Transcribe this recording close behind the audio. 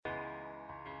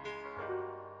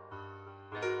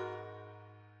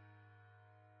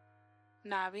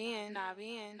Come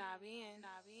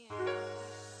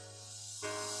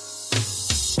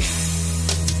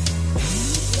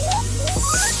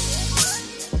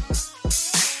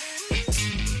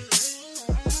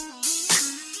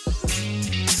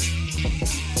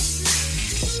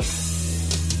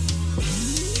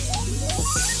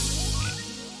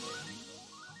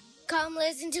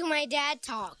listen to my dad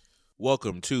talk.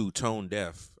 Welcome to Tone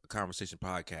Deaf, a conversation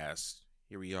podcast.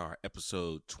 Here we are,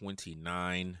 episode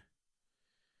 29.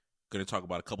 Going to talk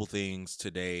about a couple things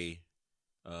today.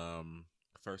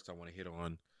 First, I want to hit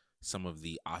on some of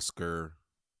the Oscar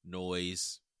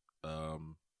noise,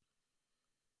 how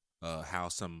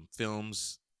some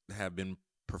films have been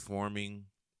performing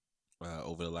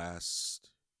over the last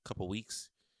couple weeks.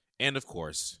 And, of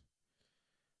course,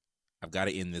 I've got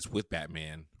to end this with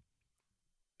Batman.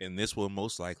 And this will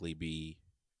most likely be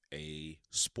a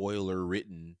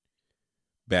spoiler-written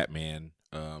Batman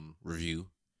review.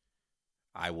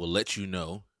 I will let you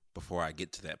know before I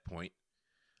get to that point.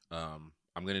 I'm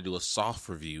going to do a soft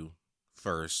review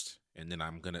first, and then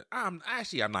I'm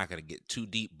not going to get too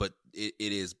deep, but it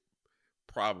is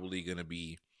probably going to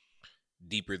be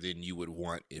deeper than you would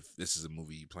want if this is a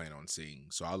movie you plan on seeing.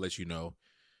 So I'll let you know.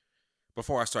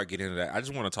 Before I start getting into that, I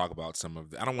just want to talk about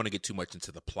I don't want to get too much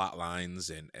into the plot lines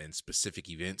and specific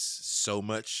events so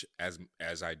much as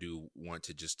I do want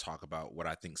to just talk about what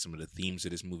I think some of the themes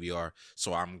of this movie are.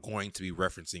 So I'm going to be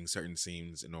referencing certain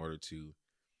scenes in order to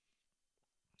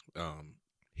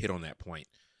hit on that point.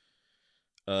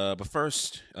 But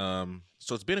first,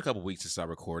 so it's been a couple weeks since I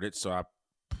recorded. I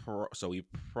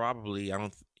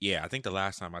think the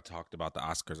last time I talked about the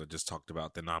Oscars, I just talked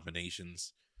about the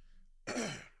nominations.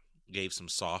 Gave some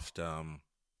soft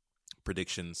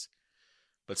predictions,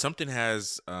 but something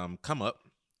has come up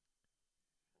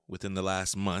within the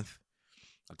last month.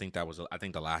 I think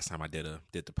the last time I did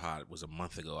the pod was a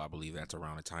month ago. I believe that's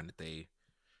around the time that they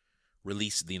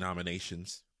released the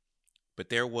nominations. But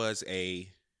there was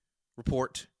a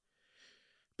report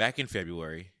back in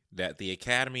February that the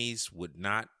Academies would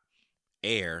not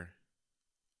air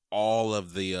all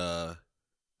of the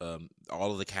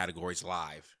categories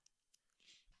live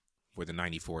for the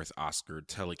 94th Oscar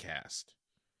telecast.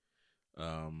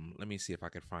 Let me see if I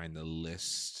can find the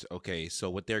list. Okay, so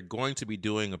what they're going to be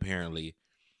doing apparently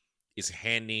is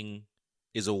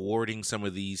awarding some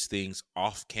of these things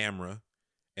off camera,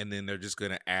 and then they're just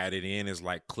going to add it in as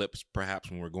like clips,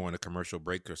 perhaps when we're going to commercial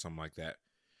break or something like that.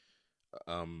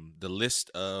 The list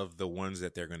of the ones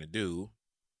that they're going to do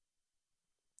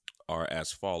are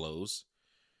as follows.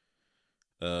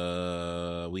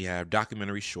 We have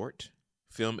documentary short,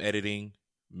 film editing,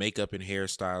 makeup and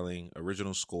hairstyling,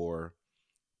 original score,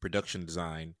 production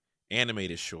design,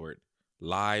 animated short,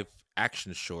 live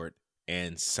action short,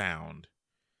 and sound.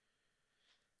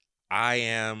 I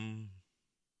am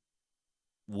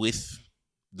with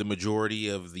the majority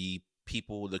of the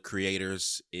people, the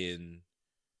creators, in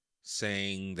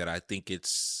saying that I think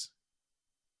it's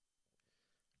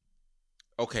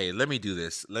okay. Let me do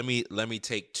this. Let me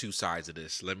take two sides of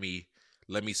this. Let me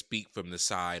speak from the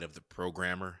side of the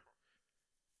programmer.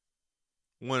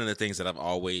 One of the things that I've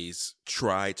always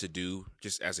tried to do,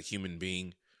 just as a human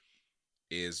being,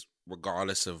 is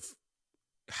regardless of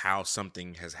how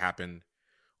something has happened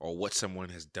or what someone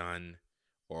has done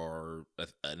or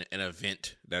an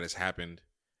event that has happened,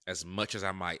 as much as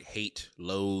I might hate,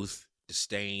 loathe,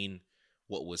 disdain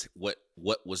what was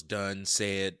done,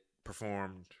 said,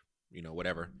 performed,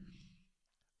 whatever,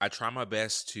 I try my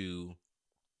best to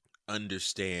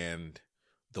understand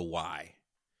the why.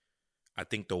 I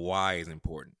think the why is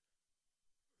important.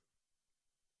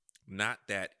 Not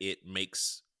that it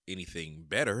makes anything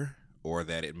better or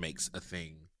that it makes a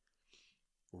thing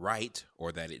right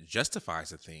or that it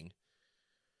justifies a thing,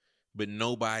 but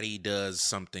nobody does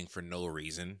something for no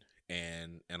reason.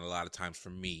 And a lot of times for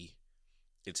me,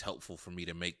 it's helpful for me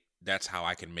to that's how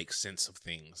I can make sense of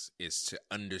things, is to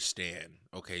understand,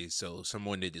 okay, so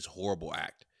someone did this horrible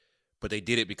act, but they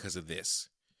did it because of this.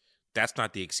 That's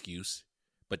not the excuse,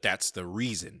 but that's the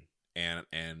reason.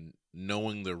 And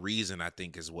knowing the reason, I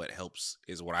think, is what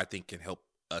I think can help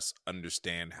us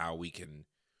understand how we can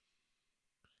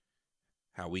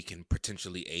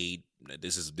potentially aid.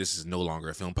 This is no longer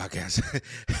a film podcast.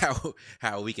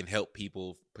 how we can help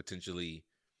people potentially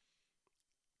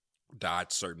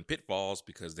dodge certain pitfalls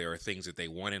because there are things that they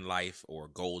want in life or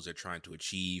goals they're trying to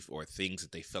achieve or things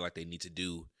that they feel like they need to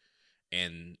do,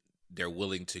 and they're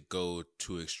willing to go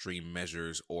to extreme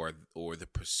measures, or the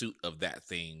pursuit of that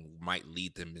thing might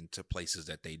lead them into places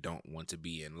that they don't want to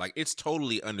be in. Like, it's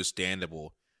totally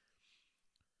understandable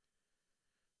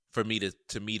for me to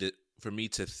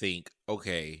think,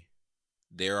 okay,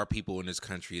 there are people in this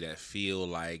country that feel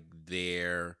like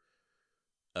their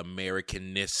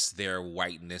Americanness, their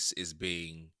whiteness is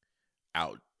being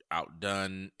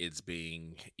outdone. It's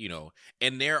being,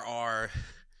 and there are,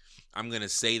 I'm going to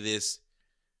say this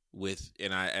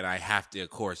and I have to, of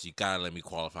course, you got to let me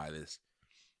qualify this.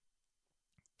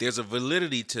 There's a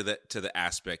validity to the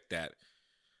aspect that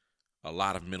a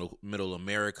lot of middle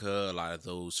America, a lot of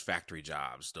those factory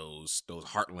jobs, those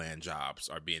heartland jobs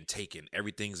are being taken.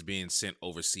 Everything's being sent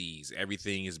overseas.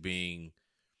 Everything is being,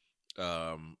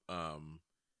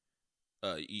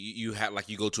 you have, like,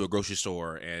 you go to a grocery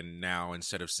store and now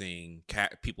instead of seeing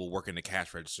people working the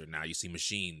cash register, now you see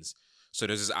machines. So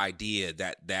there's this idea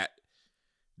that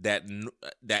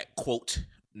quote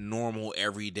normal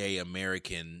everyday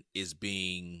American is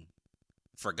being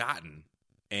forgotten,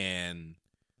 and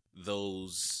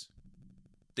those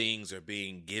things are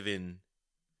being given,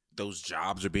 those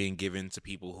jobs are being given to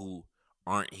people who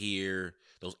aren't here.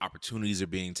 Those opportunities are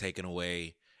being taken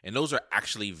away, and those are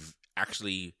actually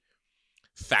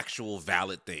factual,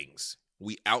 valid things.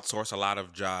 We outsource a lot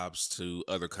of jobs to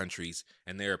other countries,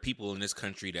 and there are people in this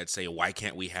country that say, "Why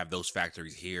can't we have those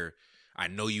factories here? I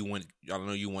know you want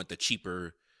the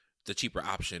cheaper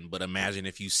option, but imagine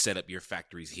if you set up your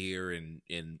factories here and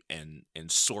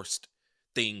sourced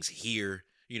things here,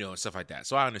 and stuff like that."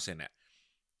 So I understand that.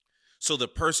 So the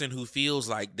person who feels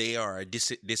like they are a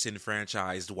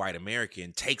disenfranchised white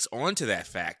American takes on to that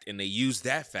fact, and they use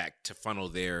that fact to funnel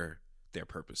their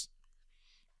purpose.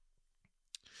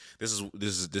 This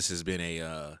has been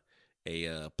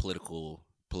a political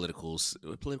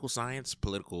science,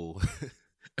 political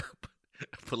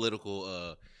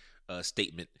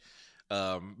statement.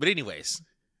 But anyways,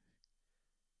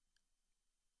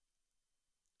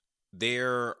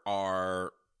 there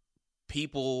are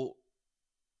people.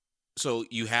 So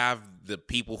you have the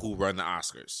people who run the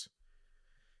Oscars,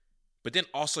 but then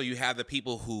also you have the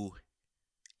people who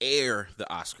air the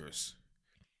Oscars.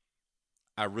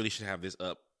 I really should have this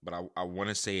up, but I want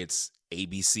to say it's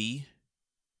ABC.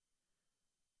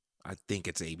 I think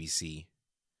it's ABC.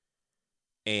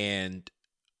 And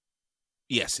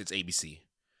yes, it's ABC.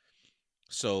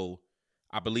 So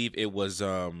I believe it was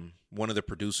one of the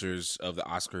producers of the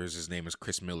Oscars. His name is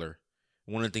Chris Miller.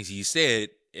 One of the things he said,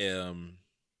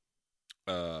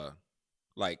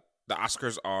 like the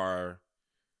Oscars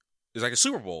is like a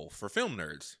Super Bowl for film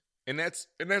nerds, and that's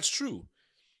true.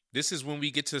 This is when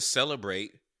we get to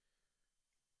celebrate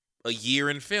a year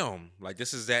in film. Like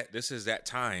this is that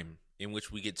time in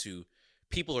which we get to,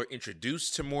 people are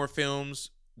introduced to more films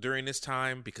during this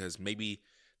time, because maybe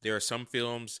there are some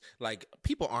films, like,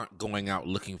 people aren't going out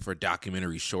looking for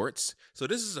documentary shorts. So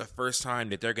this is the first time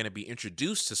that they're going to be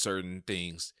introduced to certain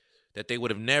things that they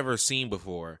would have never seen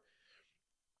before.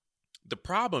 The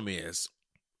problem is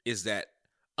that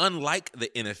unlike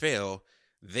the NFL,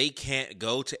 they can't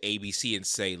go to ABC and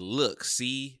say, "Look,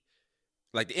 see,"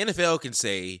 like the NFL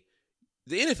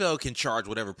can charge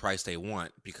whatever price they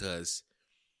want, because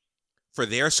for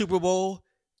their Super Bowl,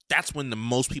 that's when the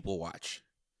most people watch.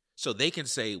 So they can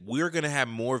say, "We're going to have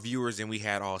more viewers than we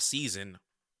had all season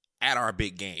at our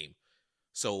big game."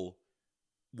 So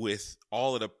with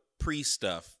all of the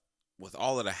pre-stuff, with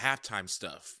all of the halftime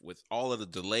stuff, with all of the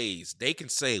delays, they can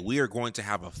say, "We are going to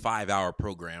have a 5-hour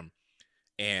program."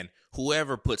 And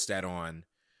whoever puts that on,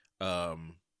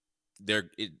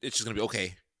 it's just going to be,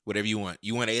 okay, whatever you want.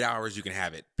 You want 8 hours, you can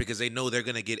have it. Because they know they're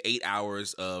going to get 8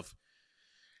 hours of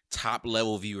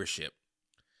top-level viewership.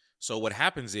 So what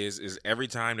happens is every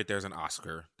time that there's an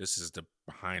Oscar, this is the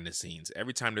behind the scenes,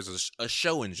 every time there's a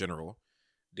show in general,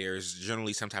 there's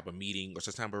generally some type of meeting or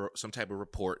some type of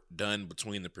report done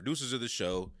between the producers of the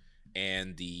show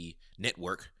and the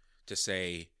network to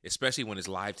say, especially when it's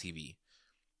live TV,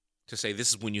 to say, this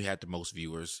is when you had the most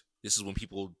viewers. This is when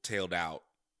people tailed out,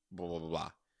 blah, blah, blah,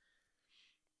 blah.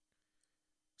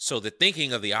 So the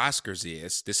thinking of the Oscars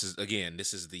is, this is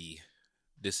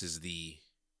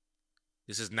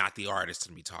not the artist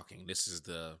in me talking. This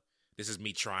is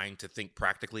me trying to think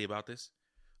practically about this.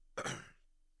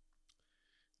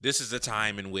 This is the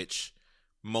time in which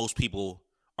most people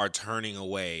are turning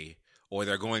away, or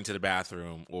they're going to the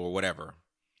bathroom or whatever,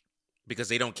 because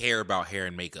they don't care about hair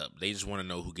and makeup. They just want to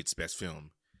know who gets best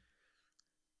film.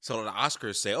 So the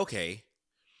Oscars say, okay,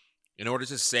 in order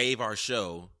to save our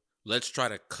show, let's try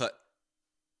to cut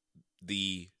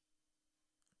the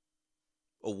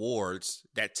awards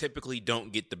that typically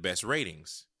don't get the best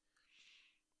ratings.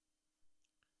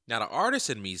 Now, the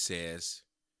artist in me says,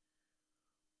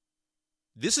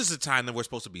 this is the time that we're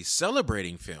supposed to be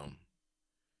celebrating film.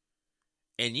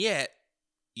 And yet,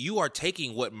 you are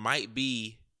taking what might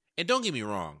be, and don't get me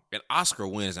wrong, an Oscar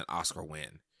win is an Oscar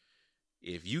win.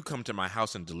 if you come to my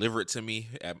house and deliver it to me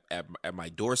at my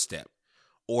doorstep,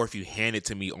 or if you hand it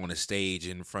to me on a stage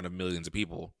in front of millions of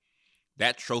people,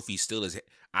 that trophy still is.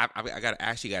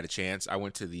 Actually got a chance. I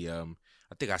went to the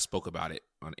I think I spoke about it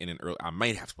in an early. I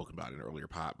might have spoken about it in an earlier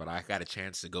pod, but I got a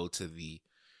chance to go to the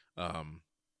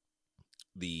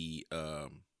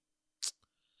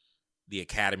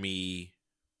Academy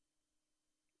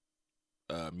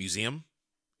Museum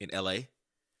in LA.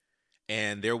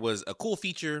 And there was a cool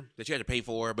feature that you had to pay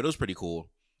for, but it was pretty cool.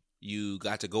 You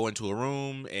got to go into a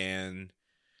room, and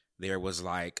there was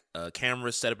like a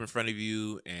camera set up in front of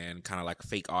you and kind of like a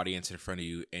fake audience in front of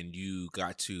you, and you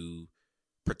got to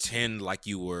pretend like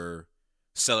you were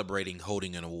celebrating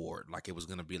holding an award. Like it was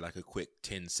going to be like a quick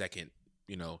 10-second,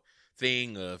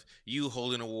 thing of you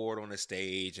holding an award on the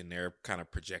stage, and they're kind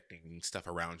of projecting stuff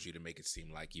around you to make it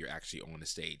seem like you're actually on the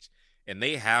stage. And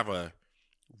they have a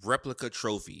replica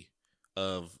trophy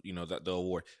of the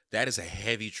award. That is a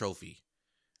heavy trophy.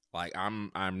 Like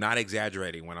I'm not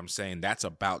exaggerating when I'm saying that's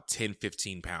about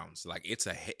 10-15 pounds. Like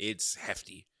it's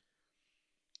hefty.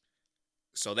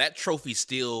 So that trophy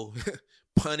still,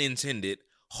 pun intended,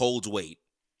 holds weight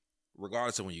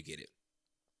regardless of when you get it.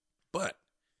 But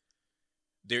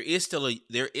there is still a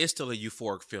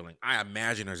euphoric feeling. I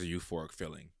imagine there's a euphoric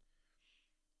feeling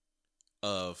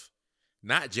of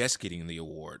not just getting the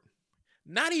award,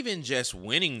 not even just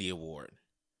winning the award,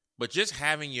 but just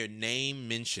having your name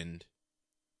mentioned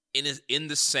in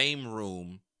the same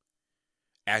room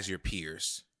as your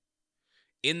peers,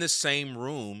 in the same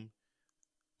room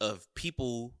of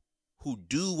people who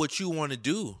do what you want to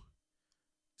do,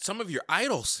 some of your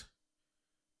idols.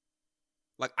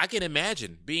 Like I can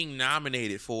imagine being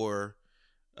nominated for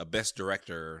a Best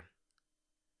Director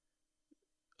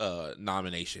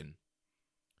nomination.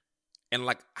 And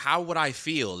like, how would I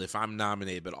feel if I'm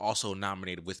nominated, but also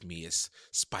nominated with me is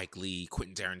Spike Lee,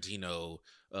 Quentin Tarantino,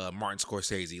 Martin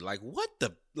Scorsese? Like, what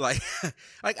the like?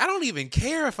 Like, I don't even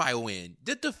care if I win.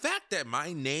 The fact that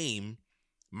my name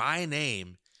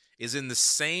is in the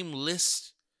same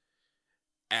list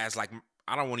as, like,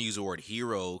 I don't want to use the word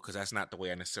hero because that's not the way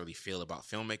I necessarily feel about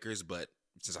filmmakers. But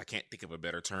since I can't think of a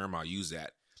better term, I'll use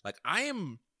that. Like,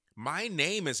 my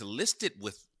name is listed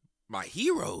with my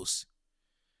heroes.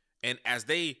 And as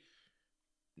they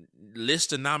list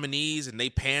the nominees and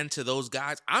they pan to those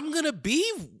guys, I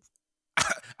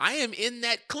am in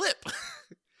that clip.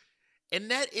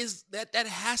 And that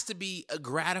has to be a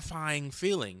gratifying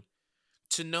feeling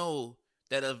to know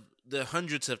that of the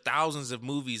hundreds of thousands of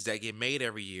movies that get made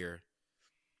every year,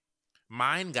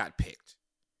 mine got picked.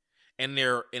 And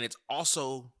it's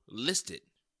also listed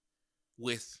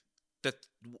with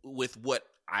what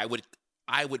I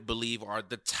would believe are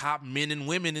the top men and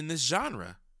women in this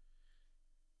genre.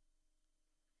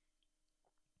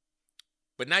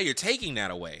 But now you're taking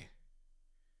that away.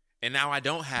 And now I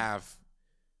don't have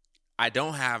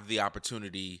the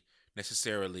opportunity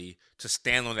necessarily to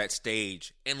stand on that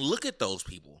stage and look at those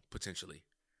people potentially.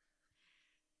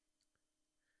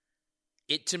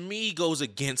 It to me goes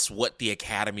against what the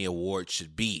Academy Award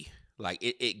should be. Like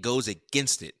it goes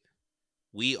against it.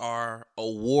 We are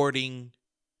awarding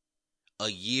a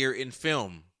year in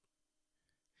film.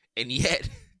 And yet,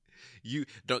 you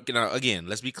don't, again,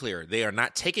 let's be clear. They are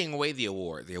not taking away the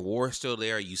award. The award is still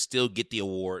there. You still get the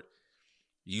award.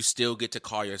 You still get to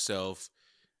call yourself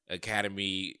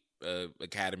Academy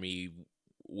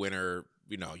winner.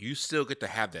 You still get to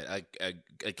have that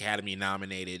Academy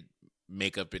nominated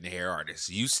makeup and hair artist.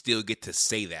 You still get to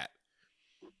say that.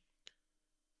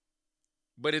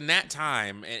 But in that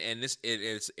time, and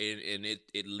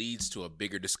it leads to a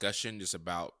bigger discussion just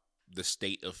about the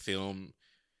state of film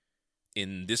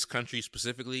in this country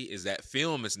specifically, is that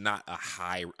film is not a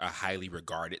highly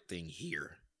regarded thing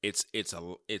here. It's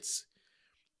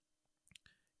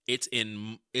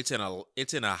in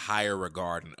a higher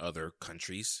regard in other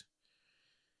countries.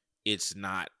 It's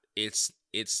not.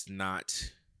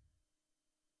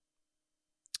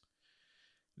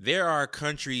 There are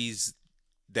countries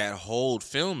that hold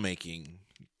filmmaking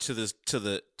to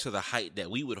the height that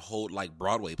we would hold like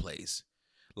Broadway plays.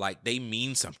 Like they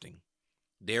mean something.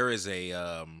 There is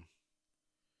a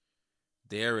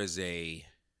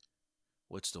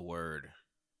what's the word?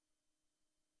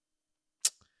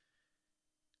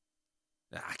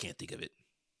 I can't think of it.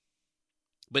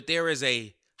 But there is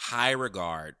a high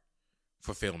regard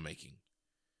for filmmaking.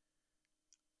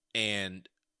 And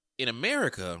in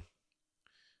America,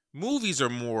 movies are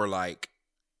more like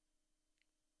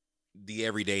the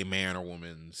everyday man or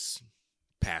woman's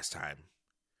pastime.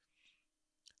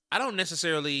 I don't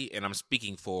necessarily, and I'm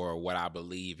speaking for what I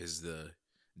believe is the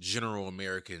general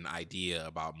American idea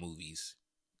about movies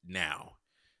now.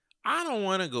 I don't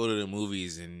want to go to the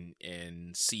movies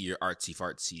and see your artsy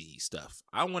fartsy stuff.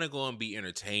 I want to go and be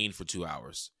entertained for 2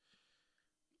 hours.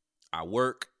 I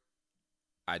work,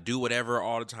 I do whatever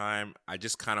all the time. I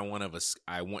just kind of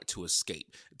want to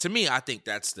escape. To me, I think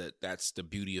that's the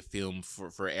beauty of film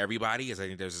for everybody. Is I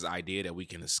think there's this idea that we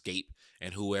can escape,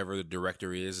 and whoever the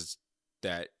director is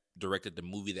that directed the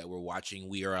movie that we're watching,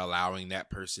 we are allowing that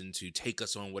person to take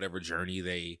us on whatever journey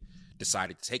they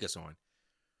decided to take us on.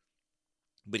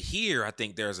 But here, I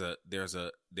think there's a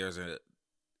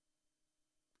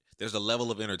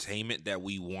level of entertainment that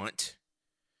we want.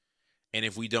 And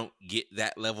if we don't get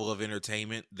that level of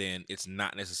entertainment, then it's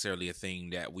not necessarily a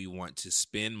thing that we want to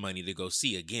spend money to go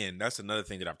see. Again, that's another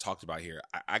thing that I've talked about here.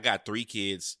 I got 3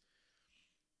 kids.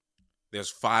 There's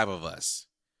 5 of us.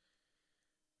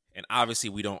 And obviously,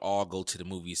 we don't all go to the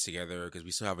movies together because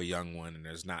we still have a young one. And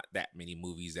there's not that many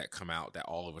movies that come out that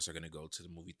all of us are going to go to the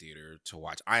movie theater to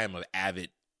watch. I am an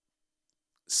avid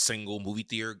single movie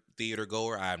theater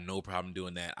goer. I have no problem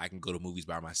doing that. I can go to movies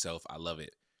by myself. I love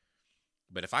it.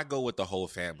 But if I go with the whole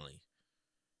family,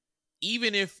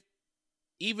 even if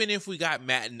we got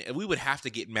matinee, we would have to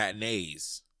get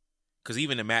matinees, because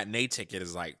even the matinee ticket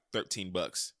is like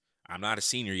 $13. I'm not a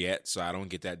senior yet, so I don't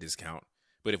get that discount.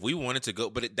 But if we wanted to go,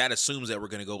 that assumes that we're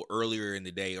going to go earlier in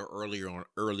the day or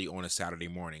early on a Saturday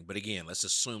morning. But again, let's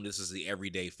assume this is the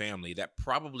everyday family that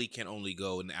probably can only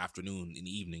go in the afternoon, in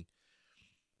the evening.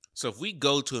 So if we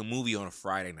go to a movie on a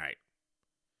Friday night,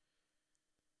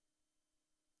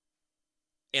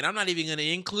 and I'm not even going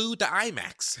to include the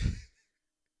IMAX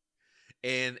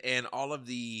and all of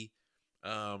the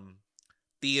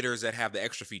theaters that have the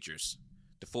extra features,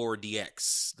 the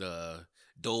 4DX, the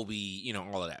Dolby,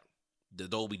 all of that, the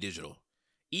Dolby Digital.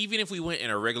 Even if we went in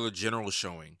a regular general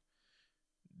showing,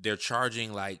 they're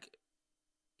charging like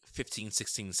 $15,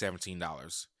 $16,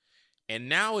 $17. And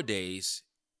nowadays,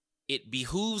 it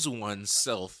behooves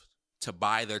oneself to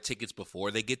buy their tickets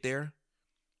before they get there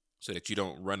so that you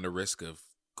don't run the risk of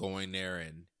going there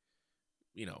and,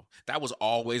 that was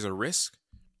always a risk.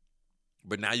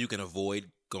 But now you can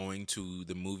avoid going to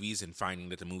the movies and finding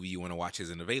that the movie you want to watch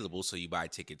isn't available, so you buy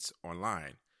tickets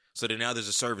online. So then now there's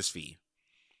a service fee.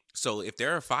 So if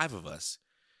there are 5 of us,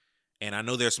 and I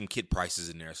know there's some kid prices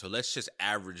in there, so let's just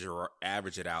average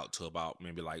it out to about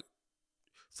maybe like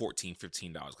 $14,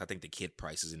 $15. I think the kid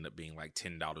prices end up being like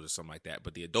 $10 or something like that.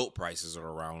 But the adult prices are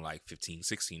around like $15,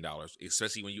 $16,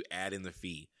 especially when you add in the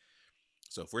fee.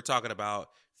 So if we're talking about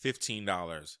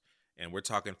 $15 and we're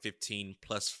talking 15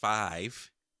 plus 5,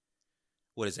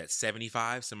 what is that,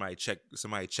 75? Somebody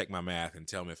check my math and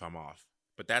tell me if I'm off.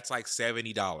 But that's like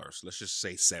 $70. Let's just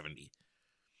say 70.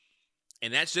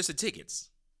 And that's just the tickets.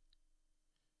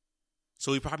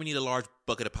 So we probably need a large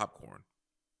bucket of popcorn.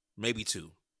 Maybe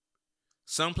 2.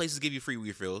 Some places give you free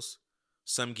refills.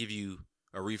 Some give you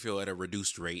a refill at a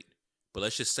reduced rate. But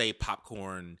let's just say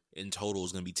popcorn in total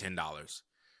is going to be $10.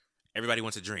 Everybody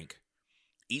wants a drink.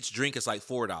 Each drink is like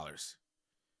 $4.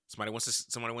 Somebody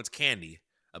wants candy.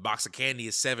 A box of candy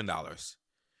is $7.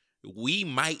 We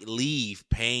might leave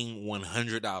paying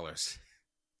 $100.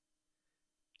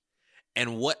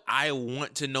 And what I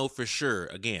want to know for sure,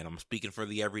 again, I'm speaking for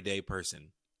the everyday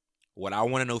person. What I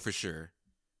want to know for sure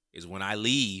is when I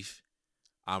leave,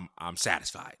 I'm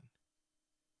satisfied.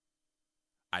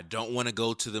 I don't want to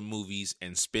go to the movies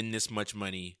and spend this much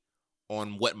money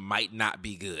on what might not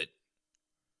be good.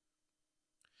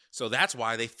 So that's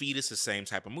why they feed us the same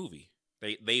type of movie.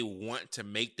 They want to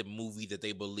make the movie that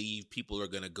they believe people are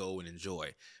going to go and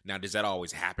enjoy. Now, does that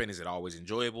always happen? Is it always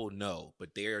enjoyable? No,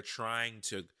 but they are trying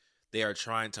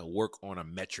to work on a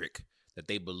metric that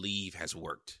they believe has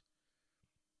worked.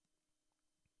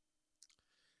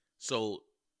 So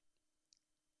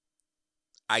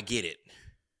I get it.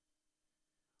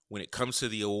 When it comes to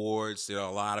the awards, there are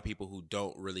a lot of people who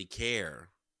don't really care.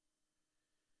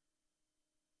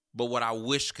 But what I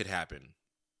wish could happen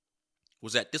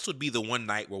was that this would be the one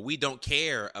night where we don't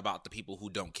care about the people who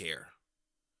don't care.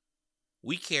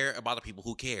 We care about the people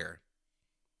who care.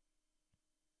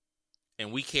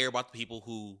 And we care about the people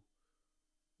who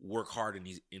work hard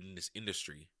in this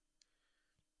industry.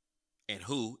 And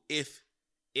who, if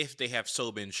they have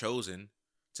so been chosen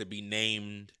to be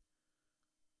named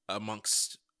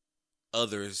amongst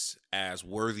others as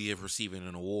worthy of receiving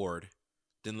an award,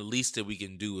 then the least that we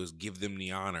can do is give them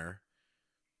the honor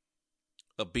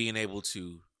of being able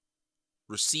to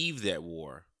receive that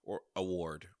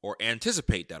award or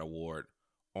anticipate that award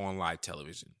on live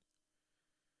television.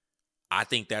 I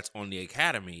think that's on the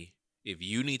Academy. If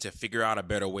you need to figure out a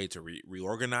better way to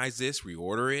reorganize this,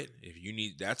 reorder it,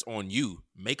 that's on you.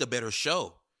 Make a better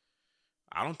show.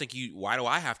 I don't think why do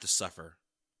I have to suffer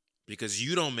because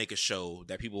you don't make a show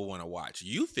that people want to watch.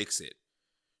 You fix it.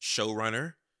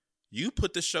 Showrunner, you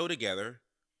put the show together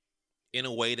in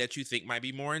a way that you think might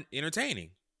be more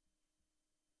entertaining.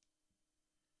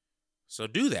 So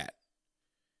do that.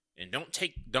 And don't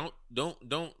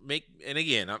make, and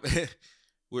again,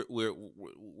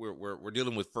 we're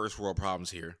dealing with first world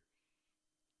problems here.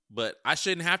 But I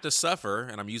shouldn't have to suffer,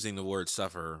 and I'm using the word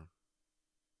suffer,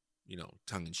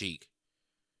 tongue in cheek.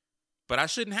 But I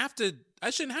shouldn't have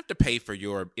to pay for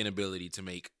your inability to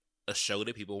make a show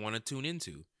that people want to tune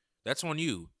into. That's on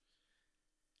you.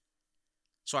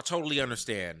 So I totally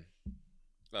understand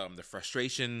the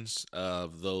frustrations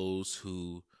of those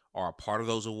who are a part of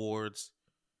those awards.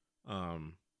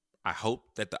 I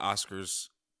hope that the Oscars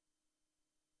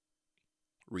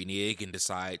renege and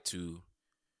decide to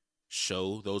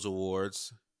show those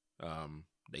awards.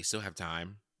 They still have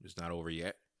time. It's not over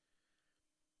yet.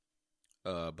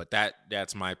 But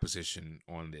that's my position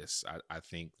on this. I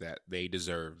think that they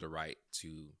deserve the right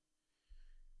to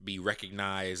be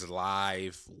recognized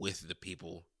live with the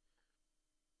people,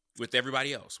 with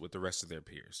everybody else, with the rest of their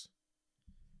peers.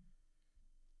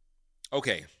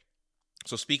 Okay,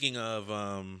 so speaking of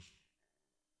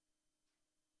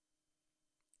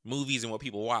movies and what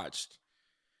people watched,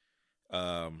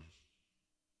 there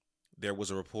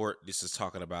was a report. This is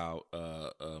talking about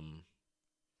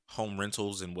home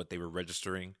rentals and what they were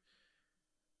registering.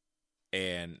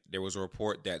 And there was a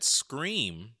report that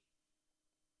Scream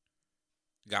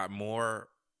got more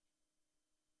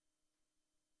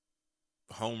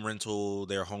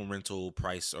their home rental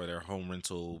price, or their home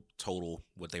rental total,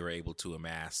 what they were able to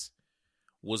amass,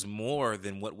 was more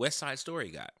than what West Side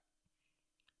Story got.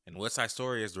 And West Side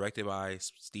Story is directed by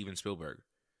Steven Spielberg.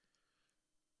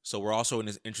 So we're also in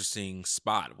this interesting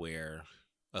spot where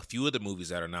a few of the movies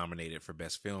that are nominated for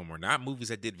Best Film were not movies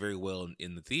that did very well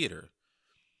in the theater.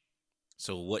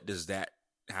 So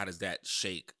how does that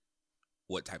shake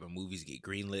what type of movies get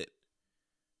greenlit?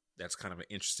 That's kind of an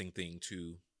interesting thing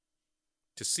to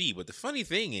see. But the funny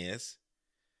thing is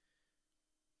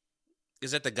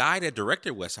that the guy that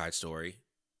directed West Side Story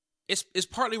is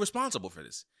partly responsible for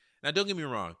this. Now, don't get me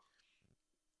wrong.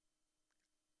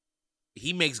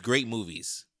 He makes great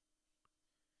movies.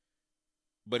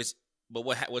 But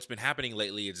what's been happening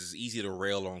lately is it's easy to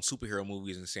rail on superhero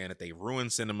movies and saying that they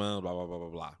ruined cinema, blah, blah, blah, blah,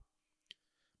 blah.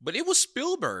 But it was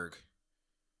Spielberg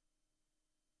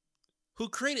who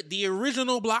created the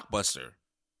original blockbuster.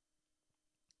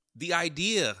 The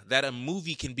idea that a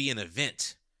movie can be an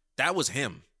event, that was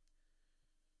him.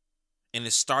 And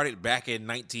it started back in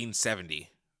 1970.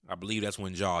 I believe that's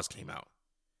when Jaws came out.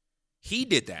 He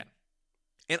did that.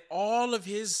 And all of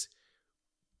his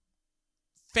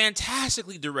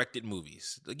fantastically directed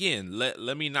movies. Again,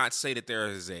 let me not say that there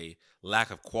is a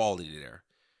lack of quality there.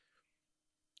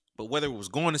 But whether it was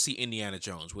going to see Indiana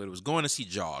Jones, whether it was going to see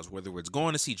Jaws, whether it was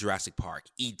going to see Jurassic Park,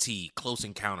 E.T., Close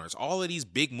Encounters, all of these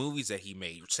big movies that he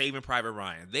made, Saving Private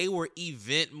Ryan, they were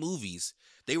event movies.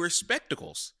 They were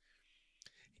spectacles.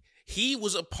 He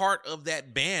was a part of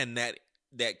that band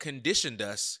that conditioned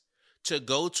us to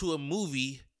go to a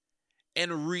movie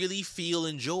and really feel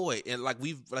enjoy, and like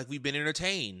we've been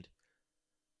entertained,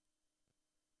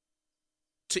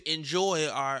 to enjoy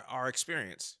our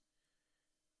experience.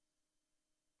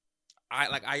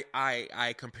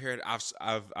 I compared.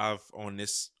 I've on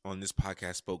this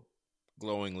podcast spoke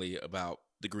glowingly about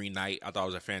The Green Knight. I thought it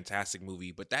was a fantastic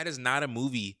movie, but that is not a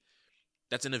movie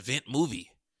that's an event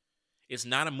movie. It's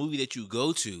not a movie that you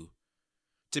go to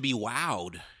be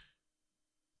wowed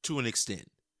to an extent.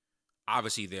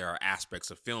 Obviously, there are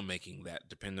aspects of filmmaking that,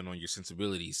 depending on your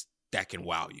sensibilities, that can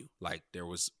wow you. Like that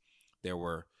was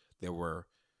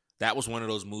one of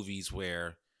those movies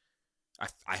where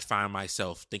I find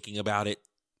myself thinking about it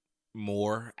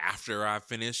more after I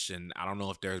finished, and I don't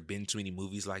know if there's been too many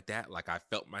movies like that. Like I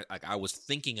was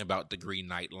thinking about The Green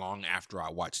Knight long after I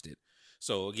watched it.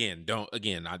 So again,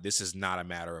 this is not a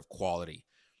matter of quality,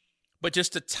 but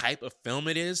just the type of film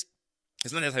it is.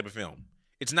 It's not that type of film.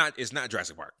 It's not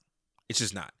Jurassic Park. It's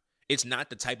just not. It's not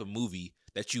the type of movie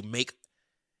that you make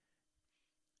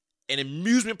an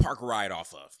amusement park ride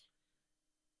off of.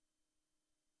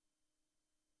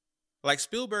 Like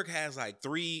Spielberg has like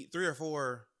three or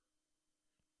four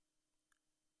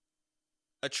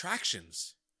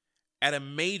attractions at a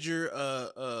major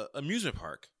amusement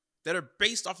park that are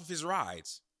based off of his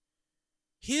rides.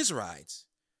 His rides.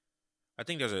 I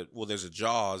think there's a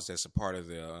Jaws that's a part of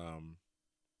the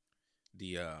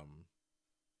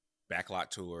backlot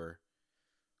tour.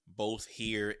 Both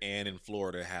here and in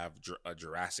Florida have a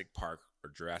Jurassic Park or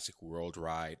Jurassic World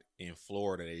ride. In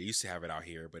Florida, they used to have it out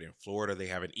here, but in Florida they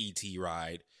have an ET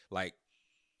ride. Like,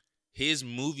 his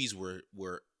movies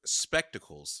were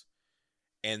spectacles,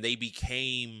 and they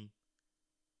became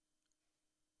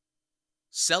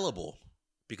sellable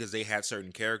because they had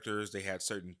certain characters, they had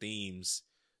certain themes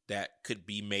that could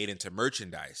be made into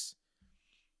merchandise.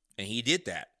 And he did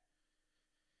that.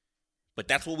 But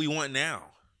that's what we want now.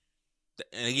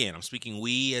 And again, I'm speaking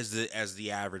we as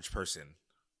the average person.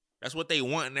 That's what they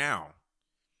want now.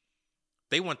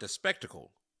 They want the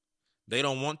spectacle. They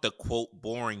don't want the, quote,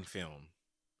 boring film.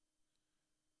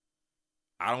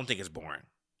 I don't think it's boring.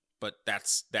 But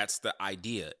that's the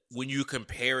idea. When you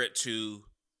compare it to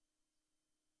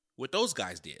what those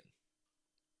guys did,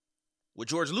 what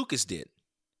George Lucas did,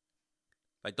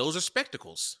 like, those are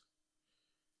spectacles.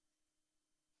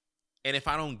 And if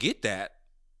I don't get that,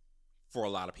 for a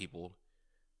lot of people,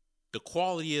 the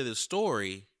quality of the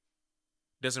story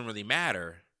doesn't really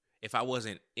matter if I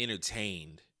wasn't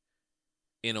entertained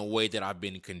in a way that I've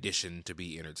been conditioned to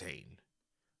be entertained.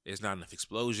 There's not enough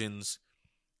explosions.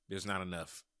 There's not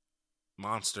enough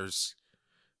monsters.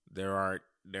 There aren't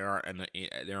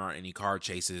any car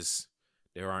chases.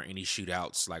 There aren't any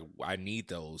shootouts. Like, I need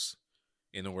those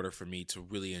in order for me to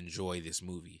really enjoy this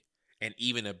movie. And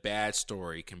even a bad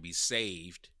story can be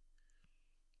saved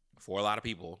for a lot of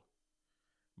people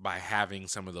by having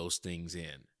some of those things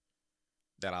in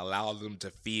that allow them to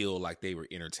feel like they were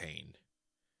entertained.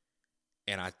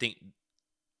 And I think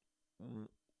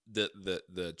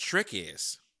the trick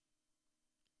is,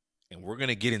 and we're going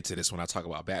to get into this when I talk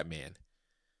about Batman,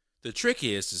 the trick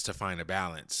is to find a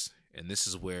balance. And this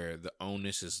is where the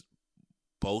onus is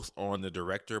both on the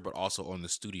director but also on the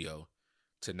studio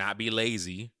to not be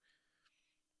lazy,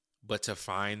 but to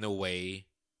find the way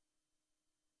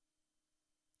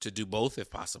to do both if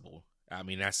possible. I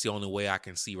mean, that's the only way I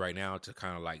can see right now to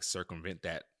kind of like circumvent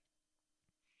that,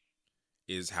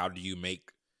 is how do you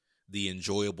make the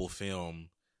enjoyable film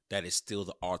that is still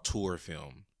the auteur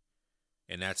film?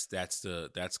 And that's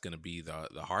going to be the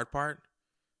hard part.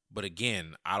 But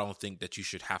again, I don't think that you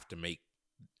should have to make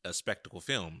a spectacle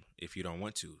film if you don't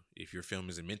want to. If your film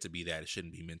isn't meant to be that, it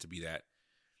shouldn't be meant to be that.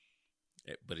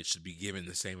 But it should be given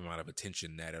the same amount of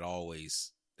attention that it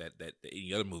always, that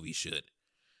any other movie should.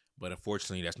 But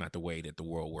unfortunately, that's not the way that the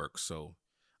world works. So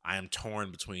I am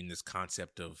torn between this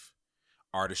concept of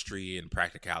artistry and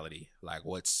practicality. Like,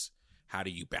 how do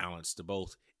you balance the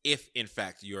both? If in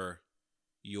fact your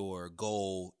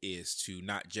goal is to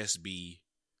not just be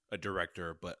a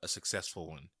director, but a successful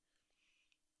one,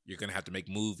 you're going to have to make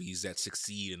movies that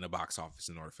succeed in the box office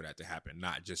in order for that to happen,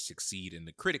 not just succeed in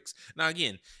the critics. Now,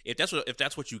 again, if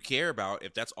that's what you care about,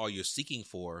 if that's all you're seeking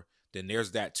for, then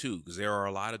there's that too, because there are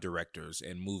a lot of directors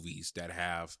and movies that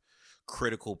have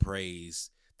critical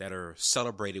praise, that are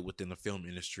celebrated within the film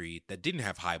industry, that didn't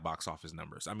have high box office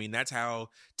numbers. I mean, that's how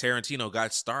Tarantino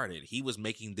got started. He was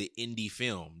making the indie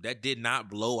film that did not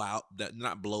blow up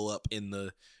in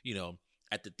the,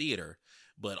 at the theater.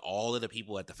 But all of the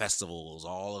people at the festivals,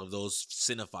 all of those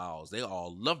cinephiles, they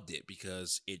all loved it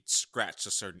because it scratched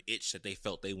a certain itch that they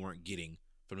felt they weren't getting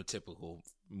from a typical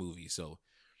movie. So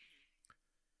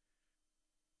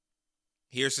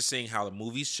here's to seeing how the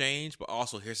movies change, but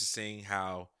also here's to seeing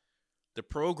how the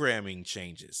programming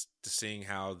changes, to seeing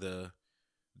how the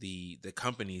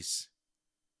companies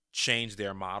change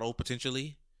their model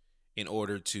potentially in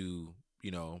order to,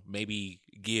 maybe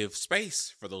give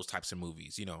space for those types of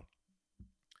movies.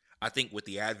 I think with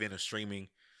the advent of streaming,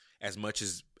 as much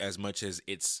as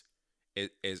its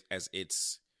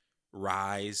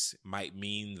rise might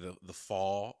mean the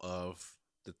fall of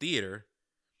the theater,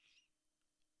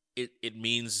 it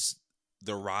means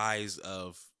the rise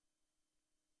of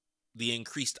the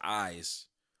increased eyes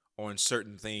on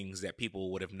certain things that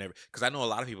people would have never. Because I know a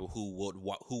lot of people who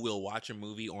will watch a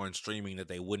movie on streaming that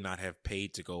they would not have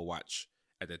paid to go watch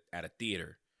at a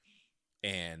theater,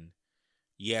 and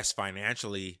yes,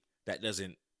 financially that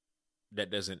doesn't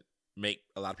make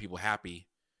a lot of people happy,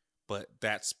 but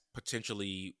that's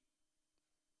potentially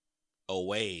a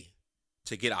way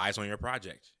to get eyes on your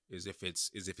project, is if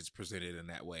it's presented in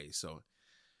that way. So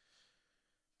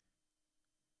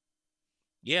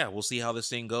yeah, we'll see how this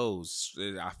thing goes.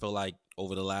 I feel like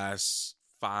over the last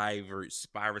five or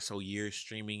so years,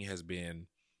 streaming has been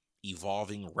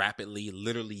evolving rapidly,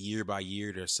 literally year by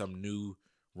year. There's some new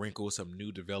wrinkle, some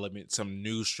new development, some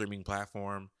new streaming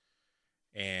platform.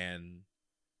 And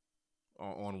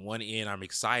on one end, I'm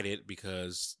excited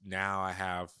because now I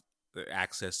have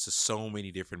access to so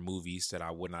many different movies that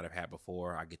I would not have had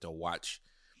before. I get to watch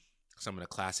some of the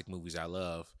classic movies I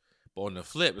love. But on the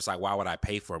flip, it's like, why would I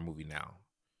pay for a movie now?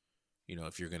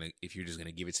 If you're just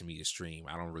gonna give it to me to stream,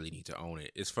 I don't really need to own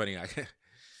it. It's funny.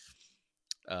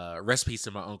 Rest in peace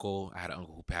to my uncle. I had an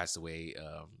uncle who passed away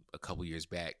a couple years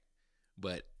back,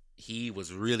 but he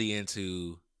was really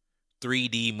into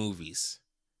 3D movies,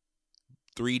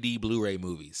 3D Blu-ray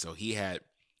movies. So he had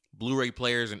Blu-ray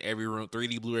players in every room,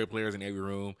 3D Blu-ray players in every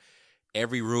room.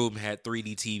 Every room had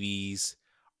 3D TVs.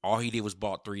 All he did was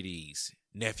bought 3Ds.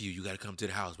 Nephew, you got to come to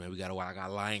the house, man. I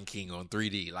got Lion King on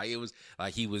 3D. Like, it was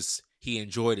like he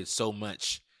enjoyed it so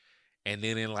much. And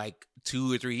then in like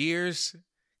 2 or 3 years,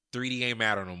 3D ain't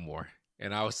matter no more.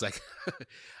 And I was like,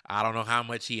 I don't know how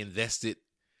much he invested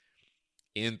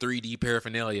in 3D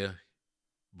paraphernalia,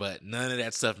 but none of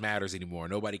that stuff matters anymore.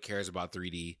 Nobody cares about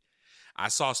 3D. I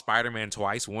saw Spider-Man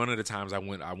twice. One of the times I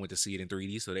went to see it in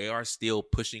 3D, so they are still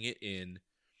pushing it in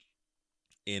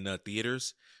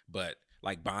theaters. But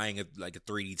like buying a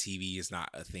 3D TV is not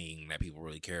a thing that people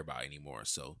really care about anymore.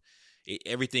 So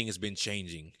everything has been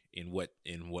changing in what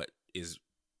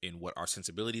our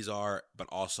sensibilities are, but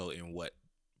also in what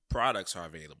products are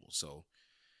available. So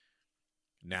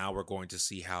now we're going to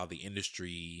see how the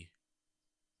industry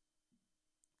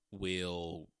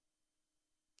will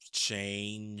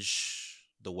change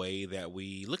the way that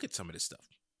we look at some of this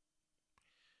stuff.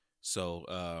 So,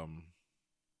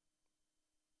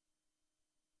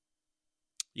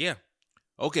 yeah.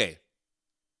 Okay.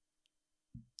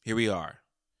 Here we are.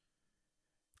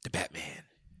 The Batman.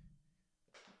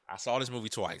 I saw this movie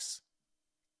twice.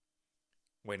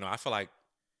 Wait, no, I feel like,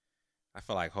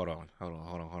 hold on.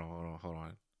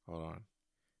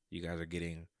 You guys are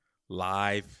getting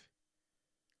live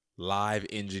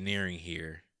engineering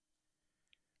here.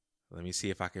 Let me see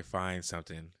if I can find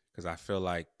something, because I feel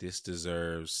like this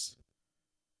deserves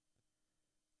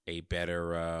a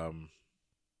better,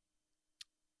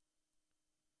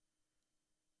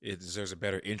 it deserves a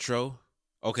better intro.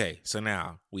 Okay, so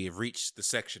now we have reached the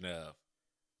section of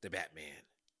the Batman.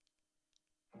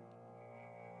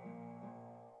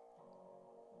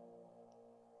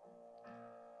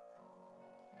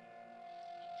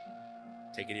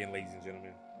 Take it in, ladies and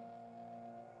gentlemen.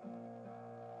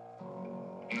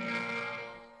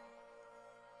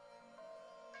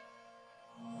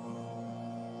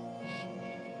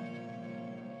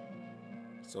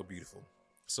 So beautiful.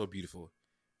 So beautiful.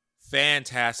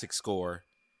 Fantastic score.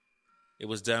 It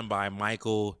was done by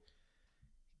Michael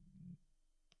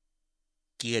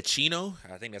Giacchino.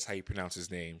 I think that's how you pronounce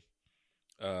his name.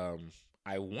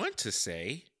 I want to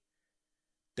say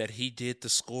that he did the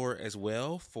score as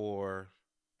well for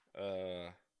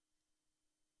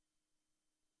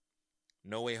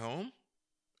No Way Home.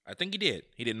 I think he did.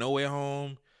 He did No Way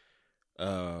Home,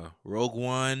 Rogue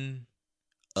One,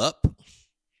 Up.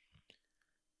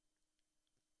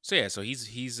 So yeah, so he's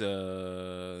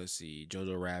let's see,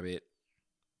 Jojo Rabbit.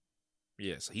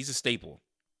 Yes, he's a staple.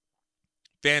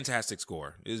 Fantastic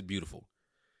score. It is beautiful.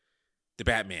 The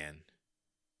Batman.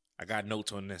 I got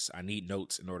notes on this. I need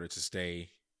notes in order to stay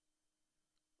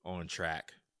on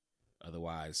track.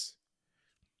 Otherwise,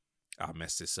 I'll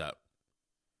mess this up.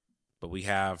 But we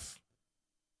have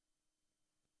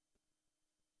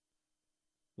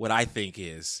what I think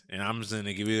is, and I'm just going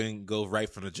to go right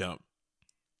from the jump,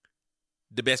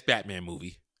 the best Batman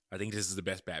movie. I think this is the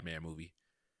best Batman movie.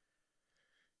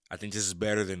 I think this is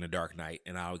better than The Dark Knight,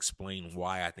 and I'll explain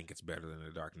why I think it's better than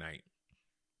The Dark Knight.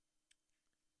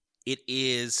 It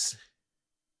is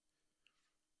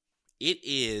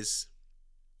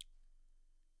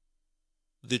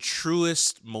the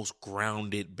truest, most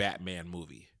grounded Batman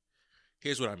movie.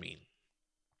 Here's what I mean.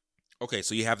 Okay,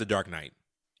 so you have The Dark Knight,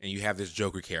 and you have this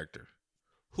Joker character.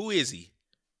 Who is he?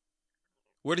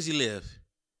 Where does he live?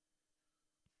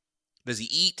 Does he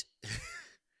eat?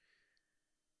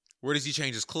 Where does he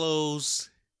change his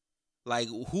clothes? Like,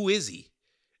 who is he?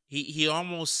 He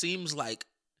almost seems like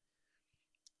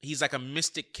he's like a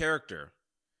mystic character.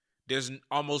 There's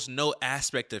almost no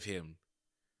aspect of him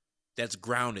that's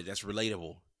grounded, that's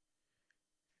relatable.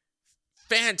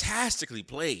 Fantastically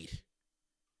played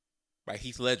by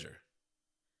Heath Ledger.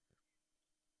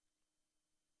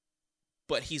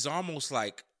 But he's almost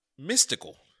like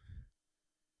mystical.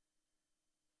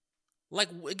 Like,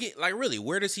 again, like really,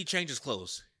 where does he change his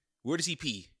clothes? Where does he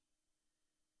pee?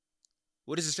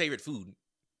 What is his favorite food?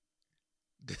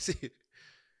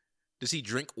 Does he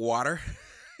drink water?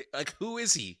 Like, who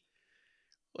is he?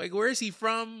 Like, where is he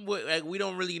from? Like, we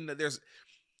don't really know. There's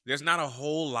not a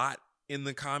whole lot in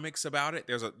the comics about it.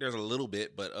 There's a little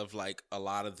bit, but of like a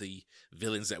lot of the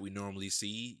villains that we normally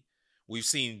see, we've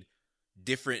seen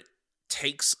different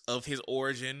takes of his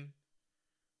origin.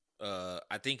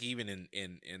 I think even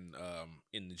in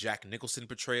the Jack Nicholson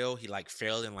portrayal, he like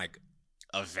fell in like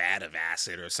a vat of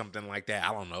acid or something like that.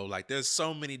 I don't know. Like, there's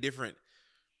so many different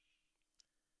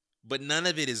but none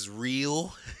of it is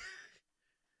real.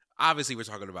 Obviously, we're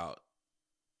talking about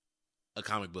a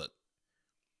comic book,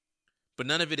 but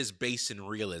none of it is based in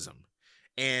realism.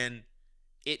 And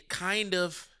it kind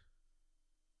of,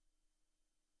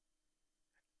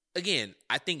 again,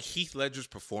 I think Heath Ledger's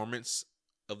performance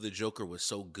of the Joker was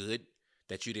so good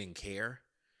that you didn't care.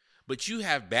 But you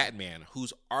have Batman,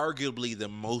 who's arguably the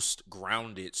most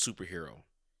grounded superhero.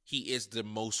 He is the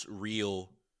most real,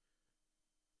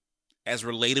 as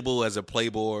relatable as a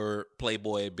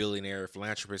playboy, billionaire,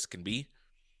 philanthropist can be.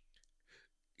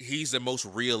 He's the most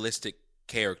realistic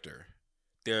character.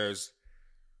 There's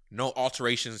no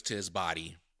alterations to his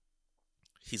body.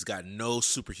 He's got no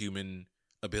superhuman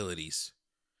abilities.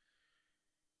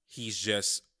 He's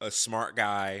just a smart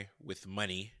guy with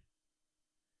money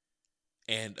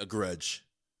and a grudge.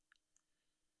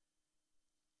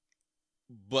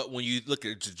 But when you look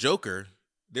at the Joker,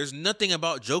 there's nothing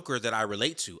about Joker that I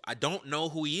relate to. I don't know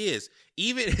who he is.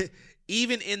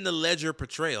 Even in the Ledger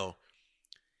portrayal,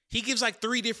 he gives like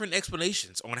 3 different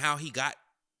explanations on how he got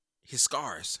his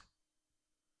scars.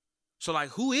 So like,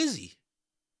 who is he?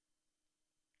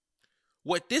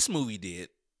 What this movie did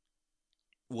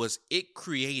was it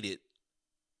created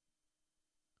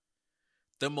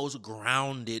the most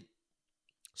grounded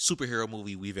superhero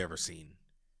movie we've ever seen.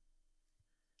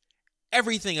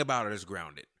 Everything about it is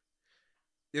grounded.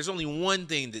 There's only one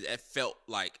thing that felt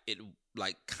like it,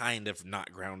 like kind of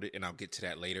not grounded, and I'll get to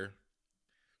that later.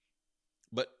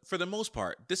 But for the most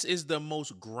part, this is the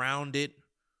most grounded,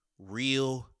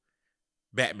 real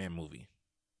Batman movie.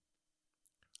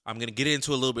 I'm going to get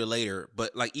into a little bit later,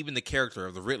 but like even the character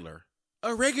of the Riddler,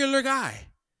 a regular guy,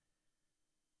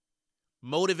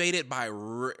 motivated by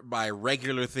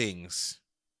regular things.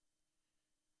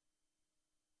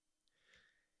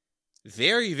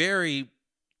 Very, very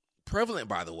prevalent,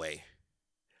 by the way.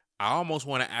 I almost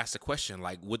want to ask the question,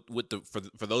 like,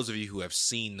 for those of you who have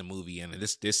seen the movie, and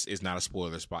this is not a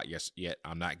spoiler spot yet.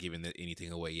 I'm not giving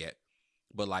anything away yet,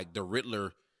 but like the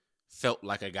Riddler felt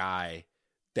like a guy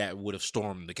that would have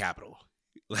stormed the Capitol.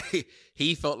 Like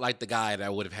he felt like the guy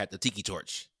that would have had the tiki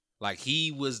torch. Like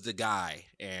he was the guy,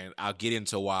 and I'll get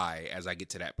into why as I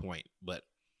get to that point. But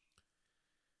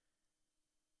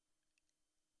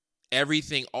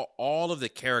everything, all of the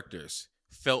characters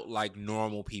felt like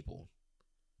normal people.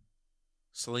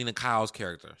 Selena Kyle's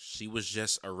character, she was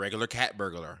just a regular cat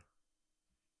burglar.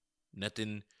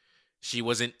 Nothing, she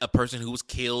wasn't a person who was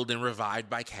killed and revived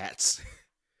by cats.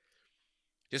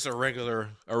 Just a regular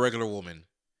woman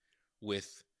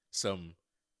with some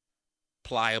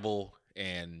pliable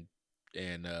and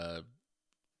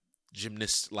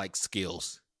gymnast-like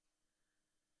skills.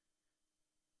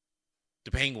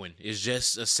 The Penguin is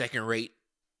just a second-rate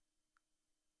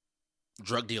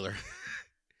drug dealer.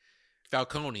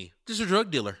 Falcone, just a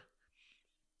drug dealer.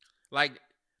 Like,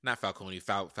 not Falcone,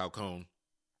 Falcone.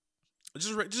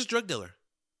 Just a drug dealer.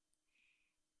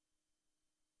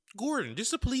 Gordon,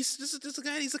 just a police, just a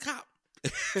guy, he's a cop.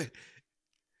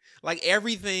 Like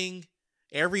everything,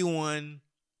 everyone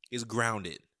is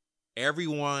grounded.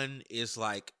 Everyone is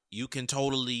like, you can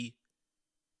totally,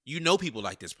 people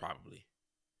like this probably.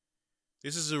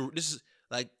 This is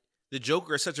like, the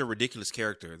Joker is such a ridiculous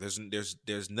character.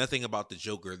 There's nothing about the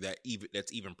Joker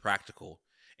that's even practical,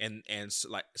 and so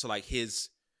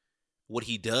what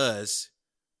he does,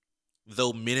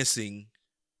 though menacing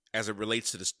as it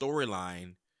relates to the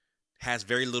storyline, has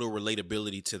very little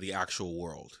relatability to the actual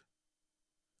world.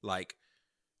 Like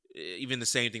even the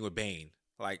same thing with Bane.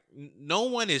 Like no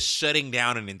one is shutting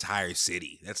down an entire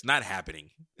city. That's not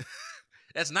happening.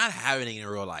 That's not happening in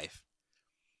real life.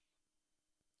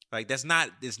 Like it's not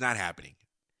happening.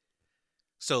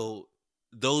 So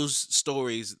those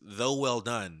stories, though well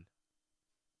done,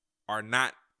 are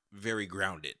not very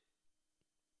grounded.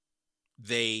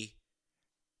 They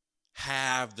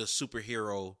have the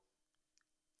superhero-esque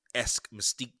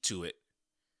mystique to it,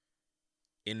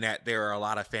 in that there are a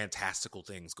lot of fantastical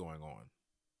things going on.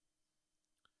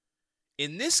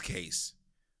 In this case,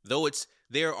 though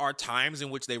there are times in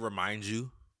which they remind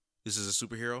you this is a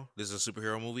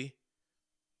superhero movie.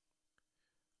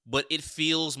 But it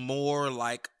feels more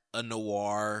like a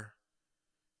noir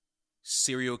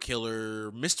serial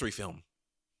killer mystery film.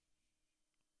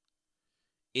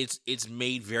 It's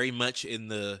made very much in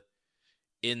the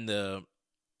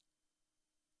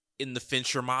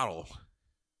Fincher model.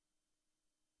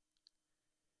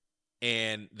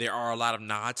 And there are a lot of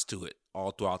nods to it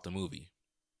all throughout the movie.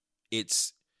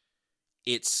 It's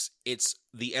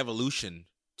the evolution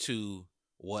to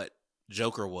what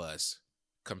Joker was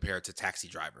compared to Taxi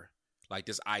Driver. Like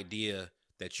this idea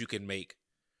that you can make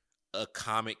a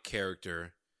comic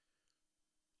character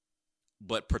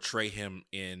but portray him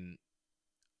in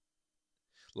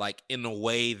a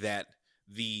way that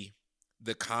the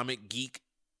comic geek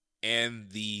and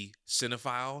the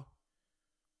cinephile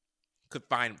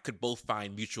could both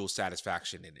find mutual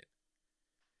satisfaction in it.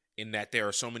 In that there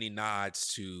are so many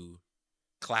nods to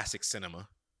classic cinema,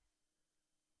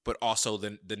 but also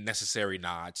the necessary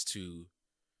nods to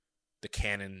the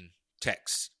canon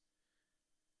text.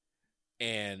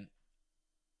 And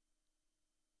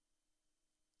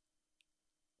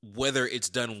whether it's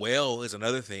done well is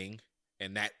another thing,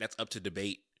 and that's up to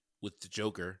debate with the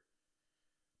Joker.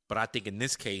 But I think in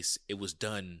this case, it was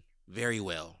done very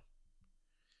well.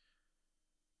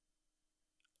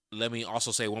 Let me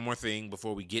also say one more thing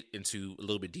before we get into a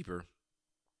little bit deeper.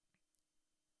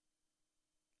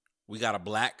 We got a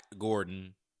black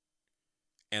Gordon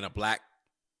and a black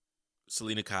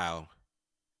Selena Kyle.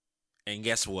 And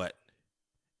guess what?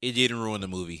 It didn't ruin the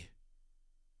movie.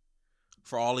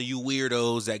 For all of you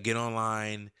weirdos that get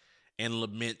online and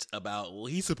lament about, well,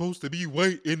 he's supposed to be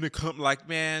white in the like,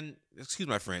 man, excuse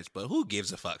my French, but who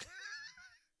gives a fuck?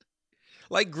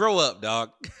 Like, grow up,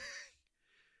 dog.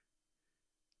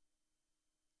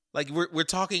 Like, we're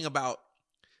talking about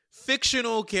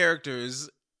fictional characters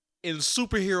in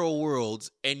superhero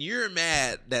worlds, and you're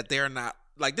mad that they're not,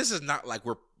 like, this is not like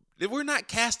we're not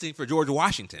casting for George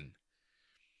Washington.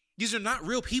 These are not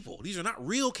real people. These are not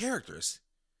real characters.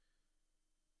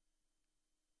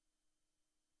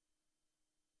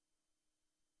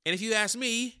 And if you ask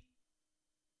me,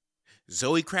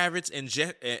 Zoe Kravitz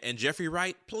and Jeffrey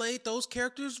Wright played those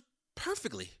characters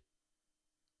perfectly.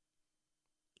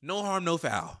 No harm, no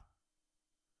foul.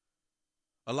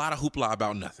 A lot of hoopla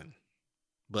about nothing.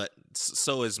 But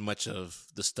so is much of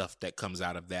the stuff that comes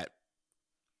out of that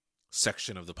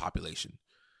section of the population.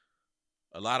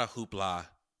 A lot of hoopla,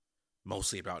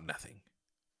 mostly about nothing.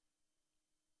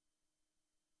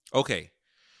 Okay.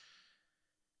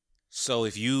 So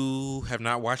if you have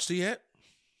not watched it yet,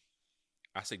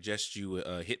 I suggest you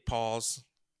hit pause,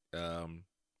 come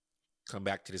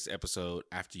back to this episode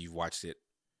after you've watched it.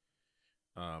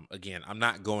 Again, I'm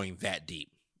not going that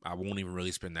deep. I won't even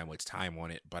really spend that much time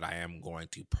on it, but I am going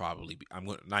to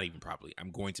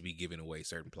I'm going to be giving away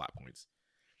certain plot points,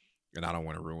 and I don't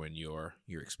want to ruin your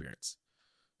experience.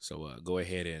 So go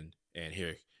ahead and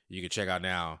here you can check out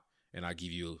now, and I'll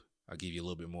give you a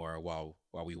little bit more while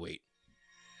we wait.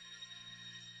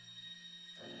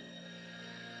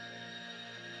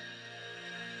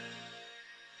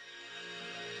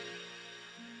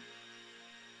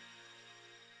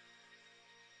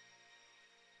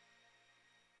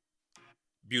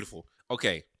 Beautiful.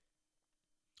 Okay.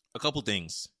 A couple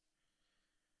things.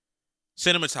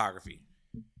 Cinematography.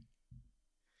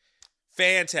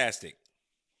 Fantastic.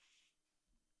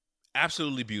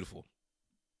 Absolutely beautiful.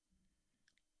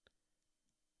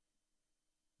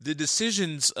 The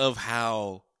decisions of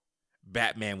how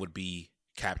Batman would be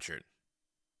captured,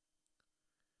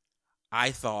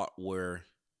 I thought were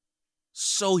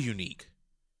so unique.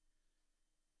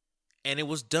 And it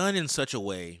was done in such a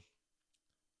way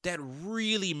that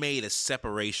really made a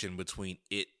separation between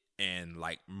it and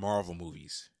like Marvel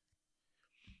movies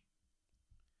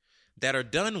that are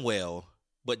done well,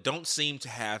 but don't seem to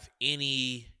have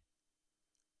any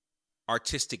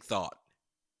artistic thought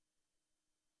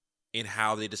in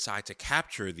how they decide to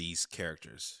capture these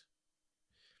characters.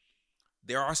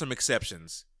 There are some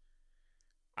exceptions.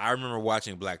 I remember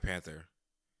watching Black Panther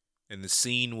and the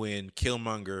scene when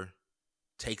Killmonger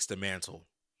takes the mantle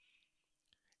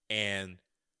and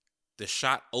the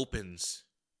shot opens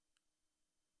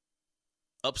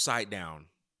upside down,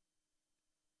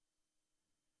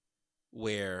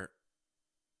 where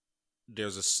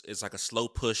it's like a slow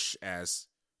push as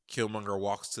Killmonger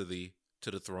walks to the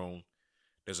throne.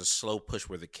 There's a slow push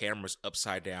where the camera's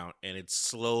upside down and it's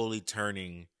slowly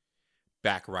turning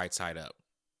back right side up.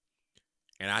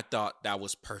 And I thought that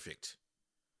was perfect.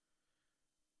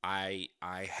 I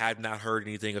had not heard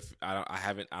anything.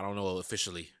 I don't know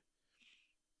officially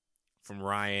from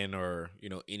Ryan or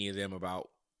any of them about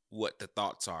what the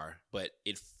thoughts are, but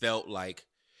it felt like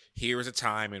here is a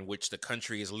time in which the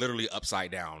country is literally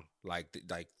upside down. Like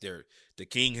the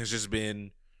king has just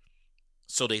been,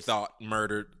 so they thought,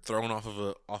 murdered, thrown off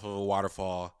of a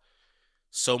waterfall.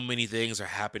 So many things are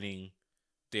happening.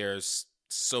 There's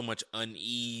so much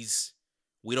unease.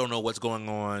 We don't know what's going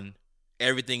on.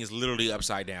 Everything is literally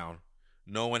upside down.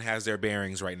 No one has their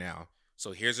bearings right now.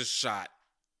 So here's a shot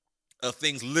of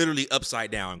things literally upside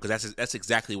down, because that's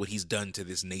exactly what he's done to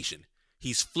this nation.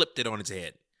 He's flipped it on its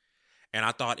head. And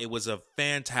I thought it was a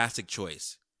fantastic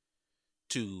choice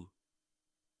to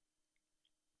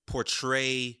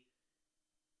portray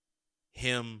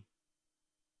him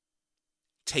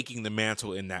taking the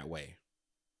mantle in that way.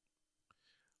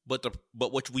 But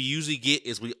what we usually get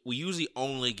is we usually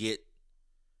only get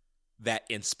that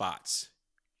in spots.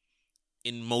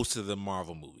 In most of the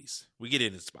Marvel movies, we get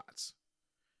it in spots.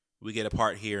 We get a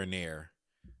part here and there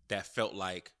that felt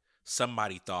like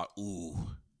somebody thought,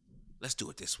 "Ooh, let's do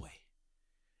it this way,"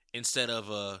 instead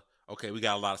of okay, we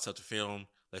got a lot of stuff to film.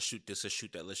 Let's shoot this. Let's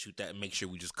shoot that. Let's shoot that, and make sure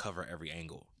we just cover every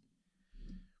angle.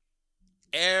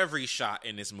 Every shot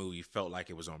in this movie felt like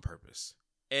it was on purpose.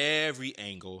 Every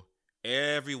angle,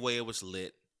 every way it was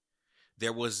lit.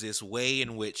 There was this way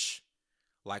in which,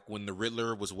 like when the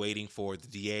Riddler was waiting for the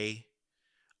DA,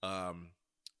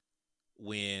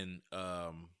 when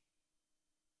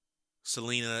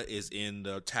Selena is in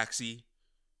the taxi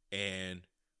and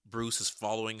Bruce is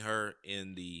following her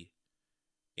in the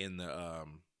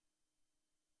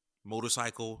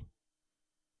motorcycle.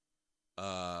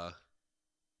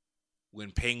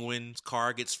 When Penguin's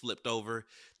car gets flipped over,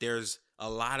 there's a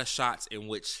lot of shots in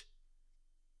which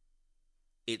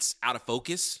it's out of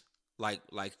focus. Like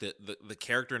the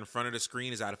character in front of the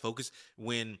screen is out of focus.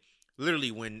 When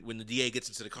the DA gets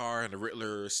into the car and the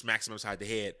Riddler smacks him upside the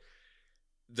head,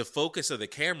 the focus of the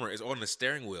camera is on the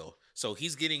steering wheel. So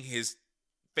he's getting his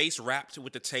face wrapped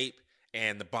with the tape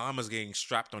and the bomb is getting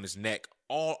strapped on his neck,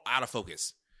 all out of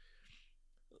focus.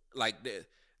 Like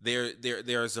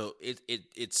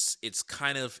it's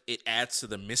kind of, it adds to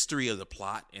the mystery of the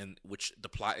plot, and which the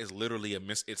plot is literally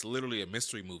it's literally a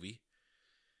mystery movie.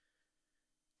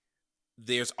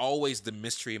 There's always the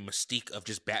mystery and mystique of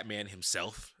just Batman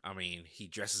himself. I mean, he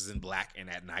dresses in black and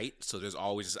at night, so there's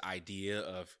always this idea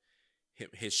of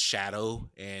his shadow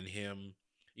and him,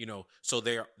 so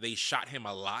they shot him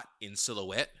a lot in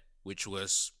silhouette, which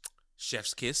was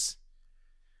chef's kiss.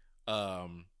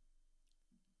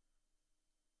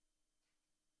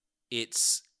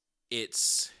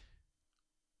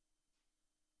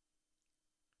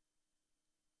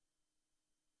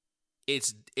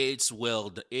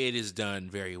 It is done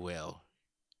very well,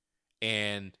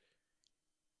 and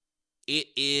it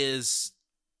is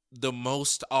the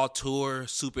most auteur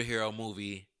superhero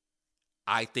movie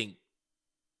I think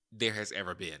there has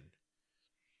ever been.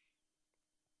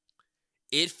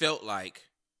 It felt like,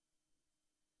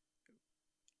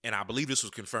 and I believe this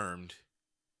was confirmed,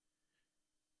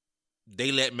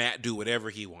 they let Matt do whatever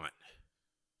he want.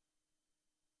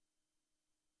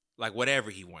 Like whatever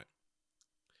he want.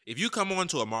 If you come on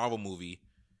to a Marvel movie,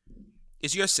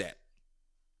 it's your set.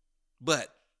 But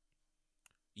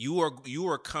you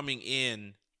are coming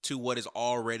in to what is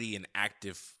already an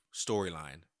active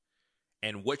storyline.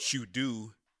 And what you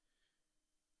do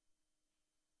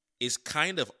is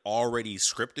kind of already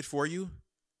scripted for you.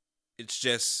 It's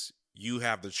just you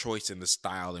have the choice in the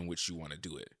style in which you want to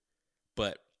do it.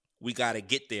 But we got to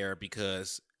get there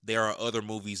because there are other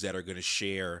movies that are going to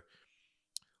share.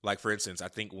 Like, for instance, I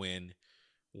think when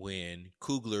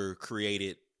Coogler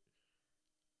created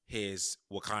his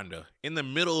Wakanda, in the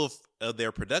middle of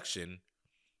their production,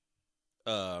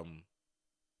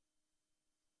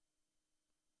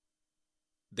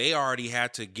 they already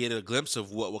had to get a glimpse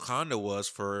of what Wakanda was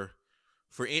for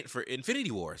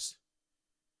Infinity Wars,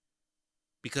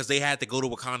 because they had to go to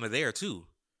Wakanda there too.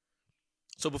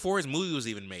 So before his movie was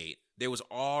even made, there was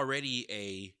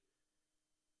already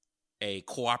a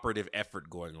cooperative effort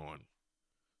going on.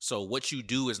 So what you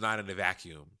do is not in a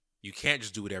vacuum. You can't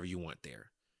just do whatever you want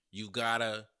there. You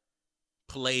gotta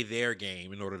play their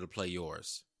game in order to play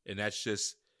yours. And that's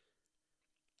just,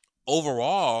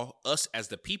 overall, us as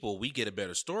the people, we get a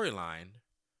better storyline.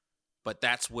 But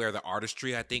that's where the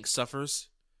artistry, I think, suffers,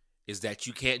 is that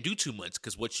you can't do too much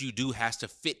because what you do has to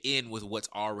fit in with what's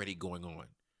already going on.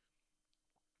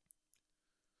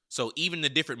 So even the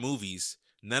different movies,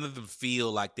 none of them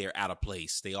feel like they're out of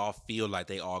place. They all feel like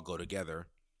they all go together.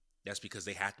 That's because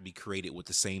they have to be created with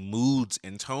the same moods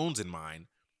and tones in mind,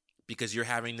 because you're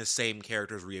having the same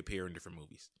characters reappear in different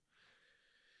movies.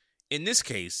 In this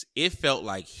case, it felt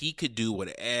like he could do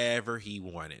whatever he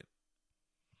wanted.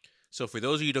 So for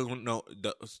those of you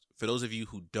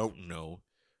who don't know,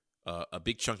 a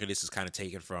big chunk of this is kind of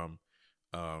taken from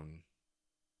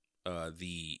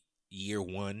the Year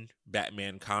One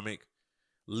Batman comic.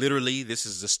 Literally, this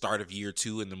is the start of Year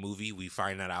Two in the movie. We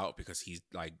find that out because he's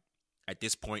like, at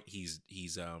this point, he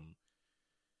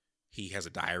has a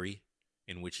diary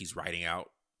in which he's writing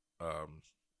out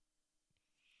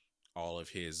all of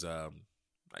his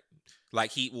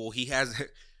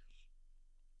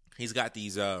he's got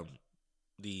these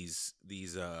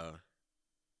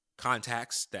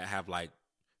contacts that have like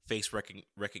face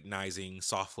recognizing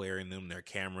software in them, their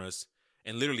cameras,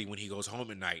 and literally when he goes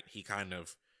home at night, he kind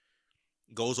of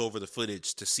goes over the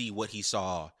footage to see what he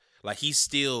saw. Like, he's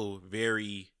still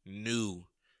very new.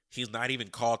 He's not even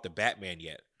called the Batman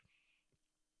yet.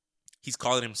 He's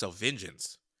calling himself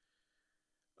Vengeance.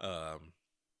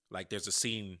 Like, there's a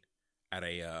scene at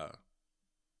in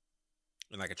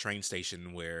like a train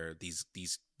station where these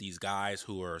guys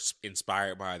who are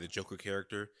inspired by the Joker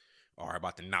character are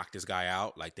about to knock this guy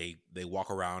out. Like, they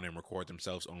walk around and record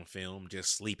themselves on film,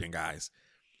 just sleeping guys.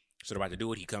 So they're about to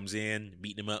do it. He comes in,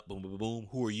 beating him up, boom, boom, boom.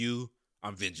 Who are you?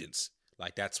 I'm Vengeance.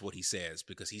 Like, that's what he says,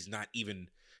 because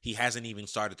he hasn't even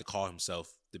started to call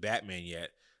himself the Batman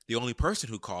yet. The only person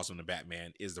who calls him the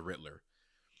Batman is the Riddler.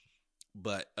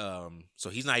 But so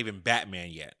he's not even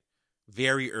Batman yet.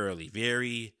 Very early,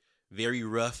 very, very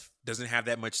rough. Doesn't have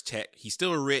that much tech. He's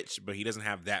still rich, but he doesn't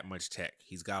have that much tech.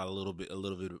 He's got a little bit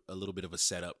of a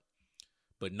setup,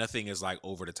 but nothing is like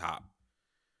over the top.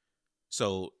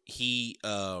 So he's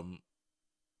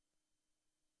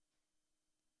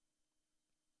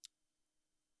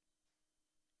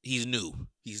new.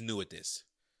 He's new at this.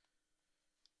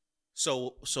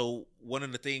 So one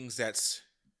of the things that's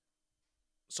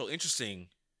so interesting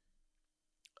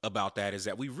about that is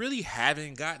that we really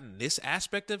haven't gotten this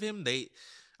aspect of him. They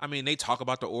talk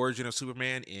about the origin of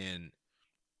Superman in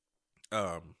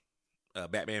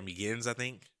Batman Begins, I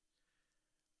think,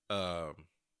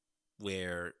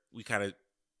 where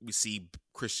we see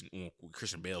Christian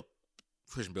Bale.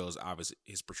 Christian Bale is obviously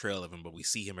his portrayal of him, but we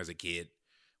see him as a kid.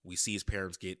 We see his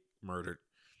parents get murdered,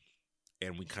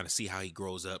 and we kind of see how he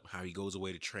grows up, how he goes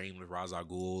away to train with Ra's al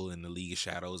Ghul in the League of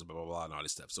Shadows, blah blah blah, and all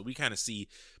this stuff. So we kind of see,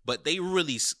 but they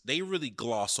really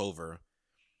gloss over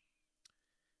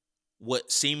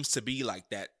what seems to be like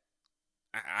that.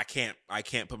 I can't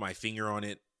put my finger on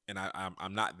it, and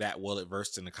I'm not that well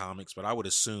versed in the comics, but I would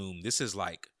assume this is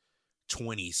like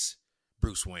 20s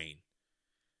Bruce Wayne.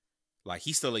 Like,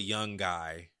 he's still a young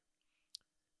guy.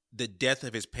 The death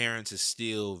of his parents is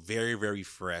still very, very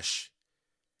fresh.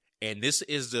 And this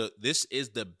is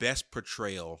the best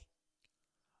portrayal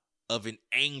of an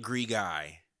angry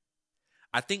guy.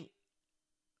 I think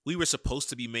we were supposed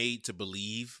to be made to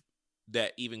believe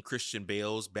that even Christian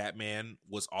Bale's Batman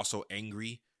was also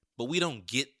angry, but we don't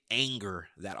get anger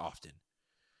that often.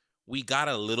 We got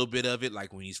a little bit of it,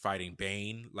 like when he's fighting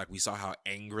Bane, like we saw how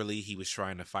angrily he was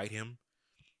trying to fight him.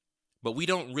 But we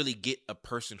don't really get a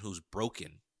person who's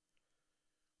broken.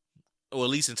 Or at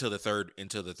least until the third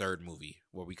movie,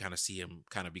 where we kind of see him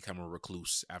kind of become a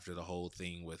recluse after the whole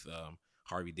thing with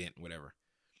Harvey Dent, whatever.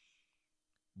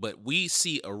 But we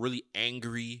see a really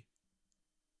angry,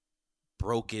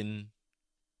 broken,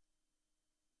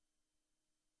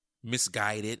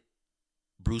 misguided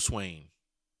Bruce Wayne.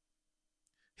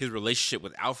 His relationship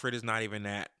with Alfred is not even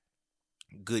that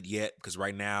good yet, because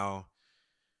right now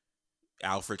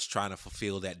Alfred's trying to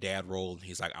fulfill that dad role, and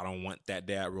he's like, I don't want that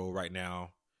dad role right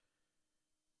now.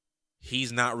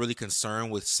 He's not really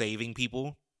concerned with saving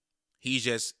people. He's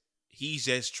just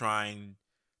trying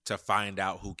to find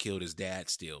out who killed his dad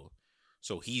still.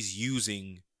 So he's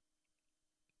using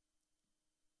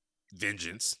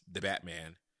Vengeance, the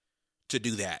Batman, to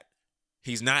do that.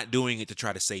 He's not doing it to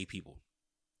try to save people.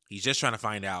 He's just trying to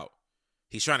find out.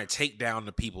 He's trying to take down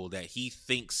the people that he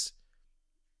thinks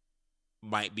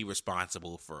might be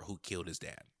responsible for who killed his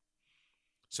dad.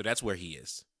 So that's where he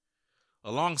is.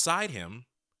 Alongside him,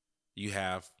 you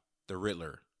have the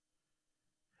Riddler.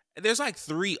 And there's like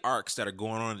 3 arcs that are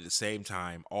going on at the same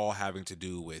time, all having to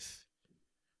do with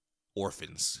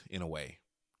orphans in a way.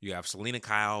 You have Selena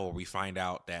Kyle, where we find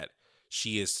out that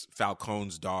she is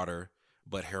Falcone's daughter,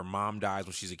 but her mom dies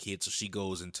when she's a kid, so she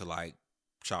goes into like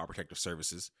child protective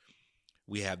services.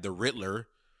 We have the Riddler,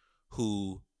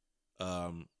 who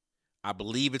I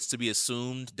believe it's to be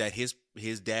assumed that his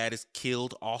dad is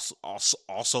killed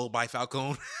also by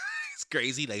Falcone. It's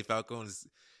crazy. Like, Falcone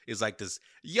is like this.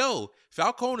 Yo,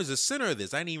 Falcone is the center of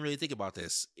this. I didn't even really think about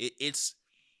this.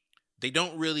 They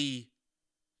don't really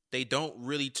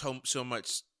so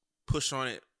much push on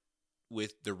it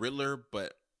with the Riddler,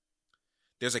 but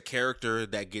there's a character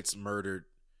that gets murdered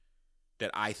that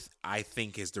I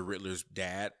think is the Riddler's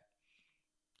dad.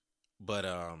 But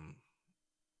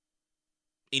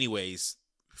anyways,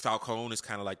 Falcone is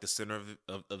kind of like the center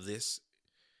of this.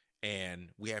 And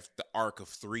we have the arc of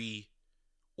 3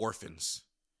 orphans.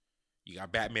 You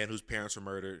got Batman, whose parents were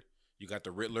murdered. You got the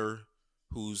Riddler,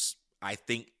 whose, I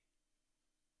think,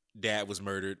 dad was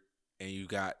murdered. And you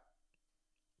got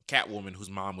Catwoman,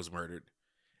 whose mom was murdered.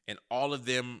 And all of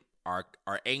them are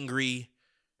angry,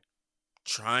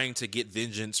 trying to get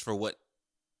vengeance for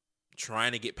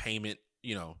trying to get payment,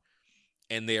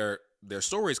 and their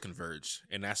stories converge.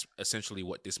 And that's essentially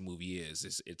what this movie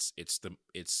is.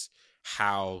 It's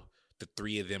how the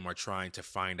three of them are trying to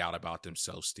find out about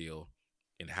themselves still,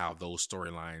 and how those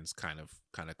storylines kind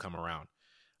of come around.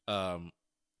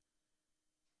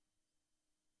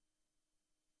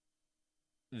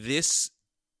 This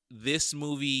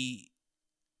movie,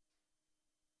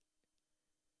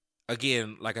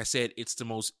 again, like I said, it's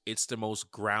the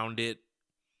most grounded.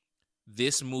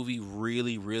 This movie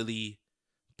really, really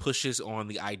pushes on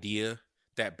the idea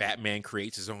that Batman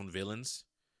creates his own villains.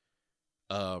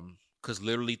 Because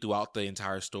literally throughout the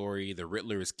entire story, the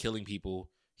Riddler is killing people.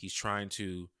 He's trying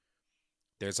to.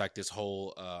 There's like this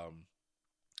whole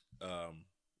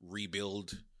rebuilding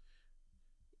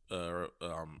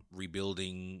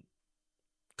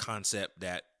concept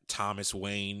that Thomas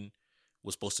Wayne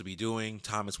was supposed to be doing.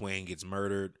 Thomas Wayne gets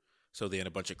murdered, so then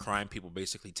a bunch of crime people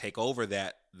basically take over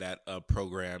that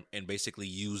program and basically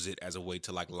use it as a way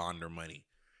to like launder money,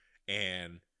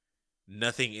 and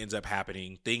nothing ends up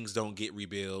happening. Things don't get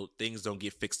rebuilt. Things don't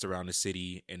get fixed around the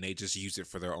city, and they just use it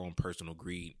for their own personal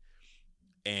greed.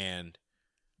 And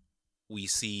we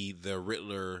see the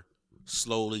Riddler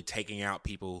slowly taking out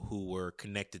people who were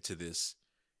connected to this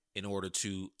in order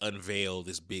to unveil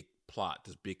this big plot,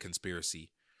 this big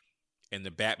conspiracy. And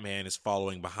the Batman is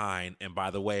following behind. And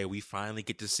by the way, we finally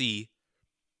get to see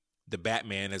the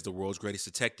Batman as the world's greatest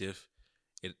detective.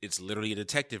 It's literally a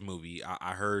detective movie.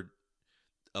 I heard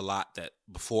a lot that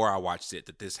before I watched it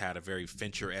that this had a very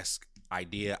Fincher-esque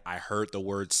idea. I heard the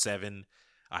word Seven.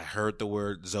 I heard the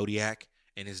word Zodiac.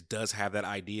 And it does have that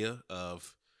idea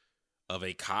of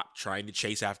a cop trying to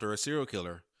chase after a serial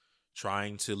killer,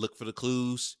 trying to look for the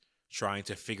clues, trying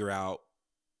to figure out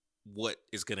what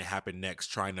is going to happen next,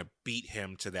 trying to beat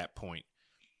him to that point.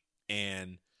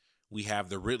 And we have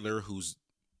the Riddler who's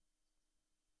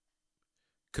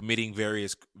committing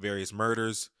various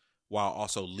murders while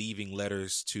also leaving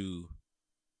letters to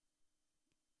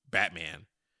Batman,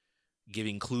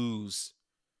 giving clues,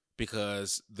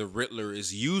 because the Riddler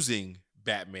is using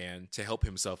Batman to help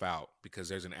himself out, because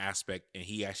there's an aspect, and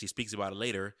he actually speaks about it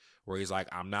later, where he's like,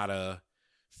 I'm not a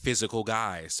physical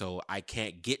guy, so I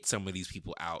can't get some of these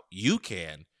people out. You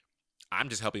can. I'm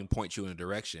just helping point you in a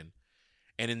direction.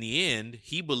 And in the end,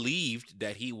 he believed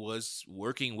that he was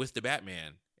working with the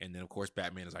Batman. And then, of course,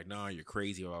 Batman is like, no, you're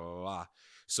crazy, blah, blah, blah.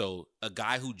 So a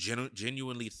guy who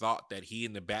genuinely thought that he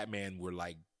and the Batman were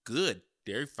like good,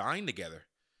 they're fine together.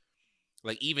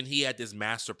 Like, even he had this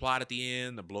master plot at the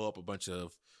end to blow up a bunch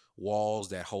of walls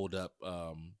that hold up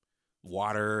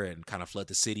water and kind of flood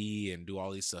the city and do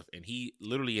all these stuff. And he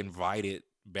literally invited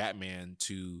Batman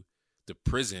to the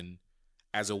prison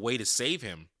as a way to save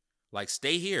him. Like,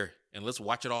 stay here and let's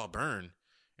watch it all burn,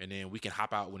 and then we can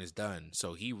hop out when it's done.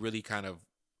 So he really kind of,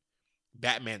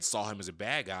 Batman saw him as a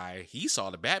bad guy. He saw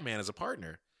the Batman as a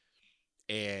partner.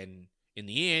 And in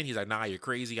the end, he's like, nah, you're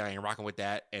crazy. I ain't rocking with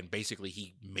that. And basically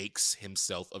he makes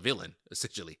himself a villain,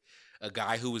 essentially. A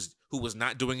guy who was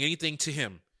not doing anything to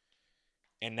him.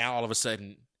 And now all of a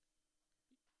sudden,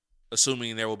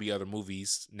 assuming there will be other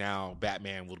movies, now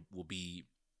Batman will be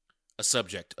a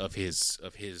subject of his,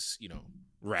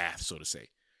 wrath, so to say.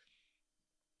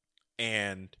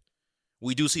 And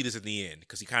we do see this in the end,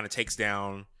 because he kind of takes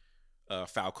down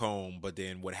Falcone, but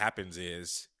then what happens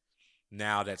is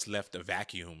now that's left a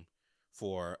vacuum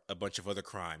for a bunch of other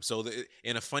crimes. So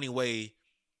in a funny way,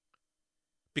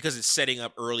 because it's setting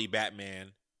up early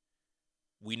Batman,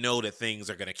 we know that things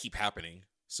are going to keep happening.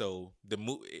 So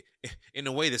in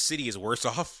a way, the city is worse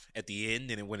off at the end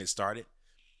than when it started.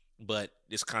 But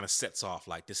this kind of sets off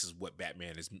like this is what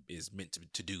Batman is meant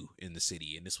to do in the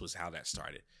city, and this was how that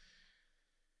started.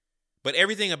 But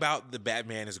everything about the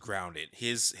Batman is grounded.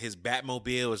 His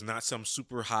Batmobile is not some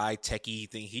super high techie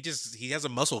thing. He has a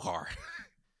muscle car.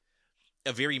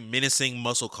 A very menacing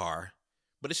muscle car,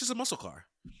 but it's just a muscle car.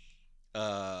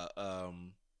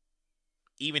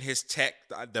 Even his tech,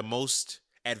 the most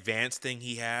advanced thing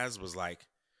he has was like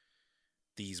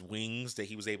these wings that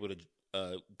he was able to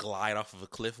glide off of a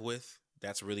cliff with.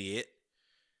 That's really it.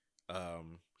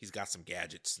 He's got some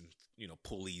gadgets and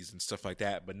pulleys and stuff like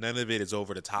that, but none of it is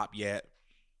over the top yet.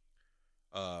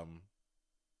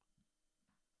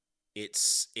 It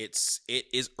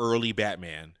is early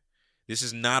Batman. This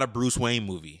is not a Bruce Wayne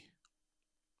movie.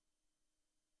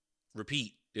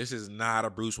 Repeat, this is not a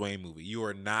Bruce Wayne movie. You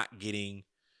are not getting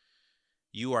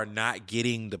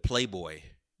the playboy.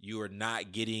 You are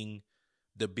not getting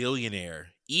the billionaire.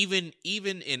 Even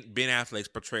in Ben Affleck's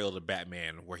portrayal of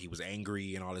Batman, where he was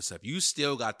angry and all this stuff, you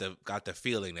still got the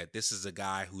feeling that this is a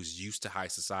guy who's used to high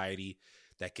society,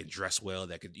 that can dress well,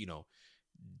 that could,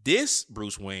 This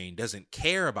Bruce Wayne doesn't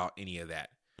care about any of that.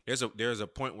 There's a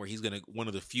point where he's one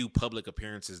of the few public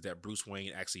appearances that Bruce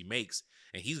Wayne actually makes,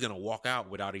 and he's gonna walk out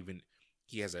without even.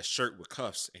 he has a shirt with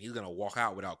cuffs, and he's gonna walk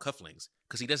out without cufflinks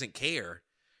because he doesn't care.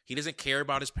 He doesn't care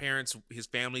about his parents, his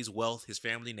family's wealth, his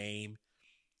family name.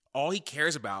 All he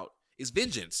cares about is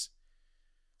vengeance.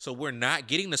 So we're not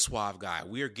getting the suave guy.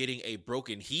 We are getting a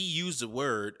broken. He used the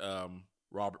word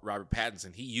Robert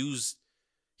Pattinson. He used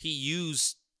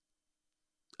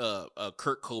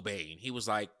Kurt Cobain. He was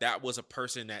like, that was a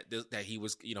person that he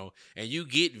was, and you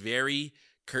get very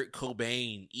Kurt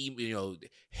Cobain,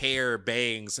 hair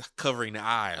bangs covering the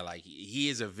eye. Like, he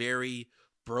is a very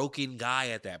broken guy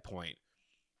at that point.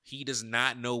 He does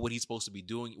not know what he's supposed to be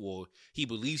doing. Well, he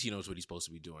believes he knows what he's supposed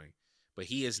to be doing, but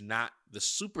he is not the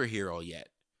superhero yet.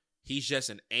 He's just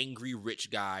an angry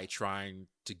rich guy trying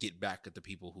to get back at the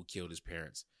people who killed his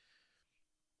parents.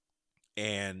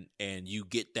 And you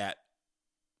get that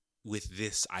with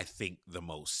this, I think, the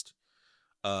most.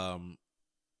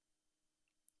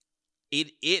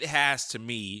 It has, to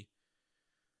me,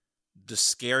 the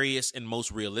scariest and most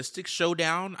realistic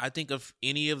showdown, I think, of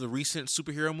any of the recent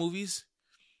superhero movies.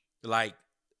 Like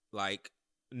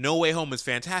No Way Home is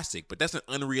fantastic, but that's an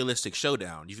unrealistic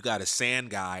showdown. You've got a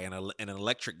sand guy and an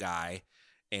electric guy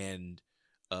and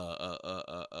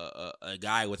a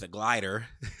guy with a glider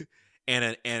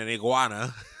and an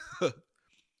iguana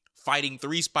fighting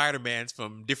 3 Spider-Mans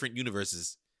from different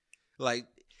universes. Like,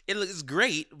 it looks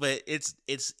great, but it's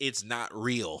not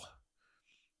real.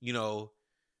 In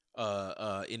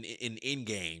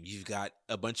Endgame, you've got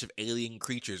a bunch of alien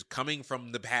creatures coming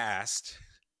from the past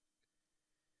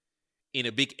in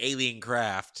a big alien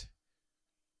craft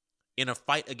in a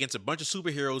fight against a bunch of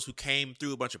superheroes who came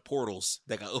through a bunch of portals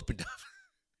that got opened up.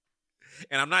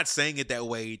 And I'm not saying it that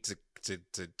way to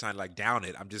kind of like down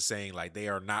it. I'm just saying, like, they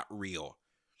are not real.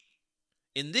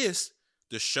 In this,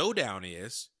 the showdown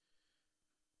is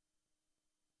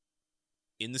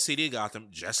in the city of Gotham,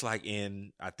 just like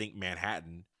in, I think,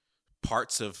 Manhattan.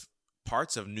 Parts of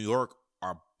New York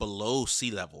are below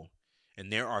sea level,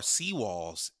 and there are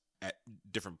seawalls at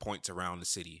different points around the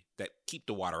city that keep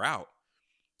the water out.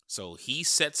 So he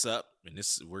sets up, and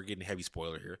we're getting heavy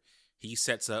spoiler here. He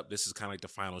sets up, this is kind of like the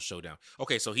final showdown.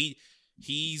 Okay, so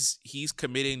he's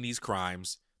committing these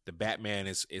crimes. The Batman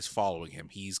is following him.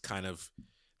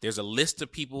 There's a list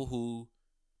of people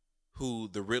who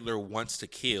the Riddler wants to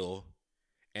kill,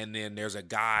 and then there's a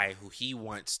guy who he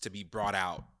wants to be brought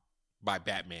out by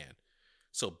Batman.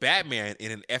 So Batman,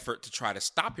 in an effort to try to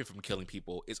stop him from killing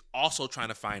people, is also trying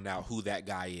to find out who that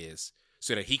guy is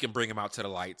so that he can bring him out to the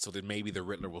light so that maybe the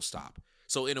Riddler will stop.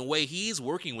 So in a way, he's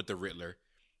working with the Riddler,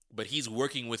 but he's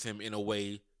working with him in a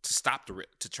way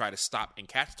to try to stop and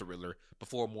catch the Riddler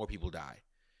before more people die.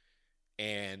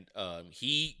 And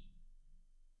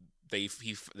they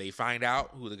find out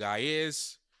who the guy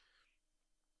is.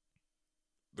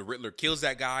 The Riddler kills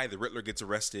that guy. The Riddler gets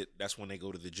arrested. That's when they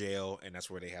go to the jail, and that's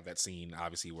where they have that scene,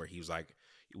 obviously, where he was like,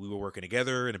 we were working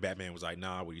together, and the Batman was like,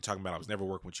 nah, what are you talking about? I was never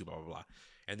working with you, blah, blah, blah.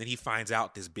 And then he finds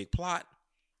out this big plot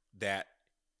that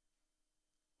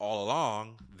all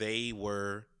along they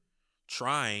were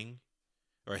trying,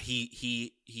 or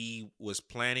he was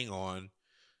planning on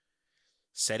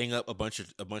setting up a bunch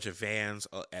of vans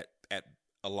up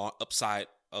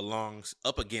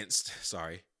against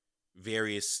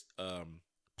various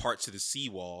parts of the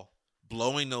seawall,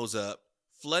 blowing those up,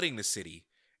 flooding the city.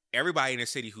 Everybody in the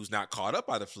city who's not caught up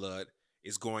by the flood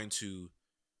is going to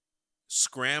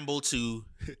scramble to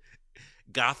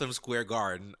Gotham Square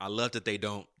Garden. I love that they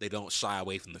don't shy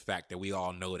away from the fact that we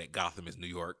all know that Gotham is New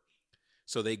York.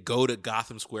 So they go to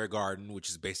Gotham Square Garden, which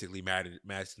is basically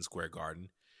Madison Square Garden.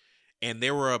 And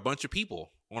there were a bunch of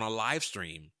people on a live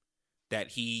stream that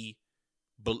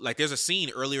there's a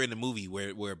scene earlier in the movie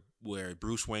where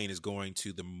Bruce Wayne is going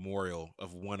to the memorial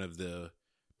of one of the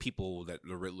people that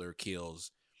the Riddler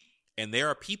kills. And there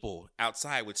are people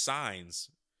outside with signs,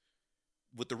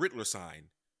 with the Riddler sign,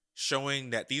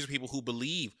 showing that these are people who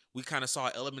believe. We kind of saw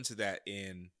elements of that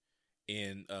in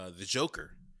the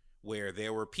Joker, where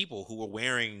there were people who were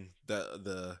wearing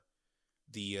the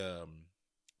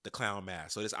clown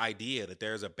mask. So this idea that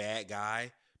there's a bad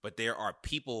guy, but there are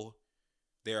people.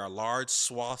 There are large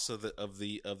swaths of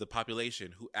the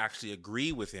population who actually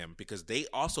agree with him because they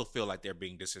also feel like they're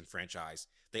being disenfranchised.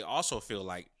 They also feel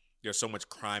like there's so much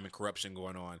crime and corruption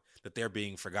going on that they're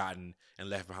being forgotten and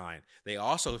left behind. They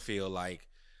also feel like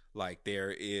there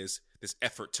is this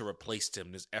effort to replace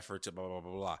them, this effort to blah, blah,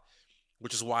 blah, blah,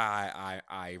 which is why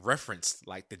I referenced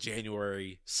like the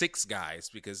January 6th guys,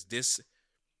 because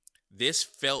this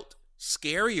felt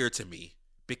scarier to me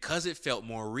because it felt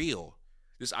more real.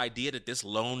 This idea that this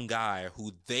lone guy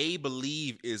who they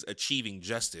believe is achieving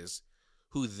justice,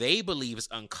 who they believe is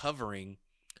uncovering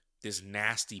this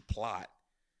nasty plot,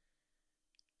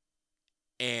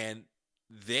 and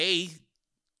they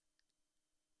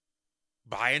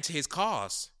buy into his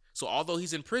cause. So although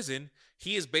he's in prison,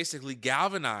 he has basically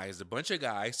galvanized a bunch of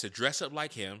guys to dress up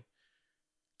like him,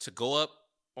 to go up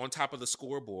on top of the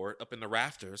scoreboard, up in the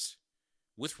rafters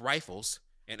with rifles.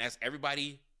 And as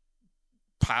everybody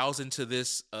piles into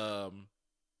this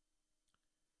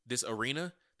this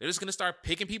arena, they're just going to start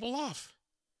picking people off,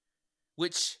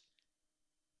 which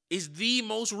is the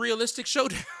most realistic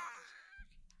showdown.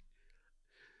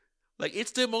 Like,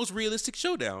 it's the most realistic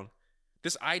showdown.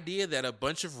 This idea that a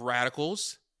bunch of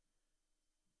radicals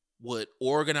would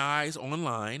organize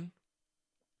online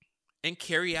and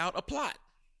carry out a plot.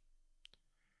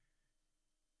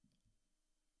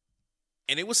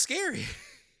 And it was scary.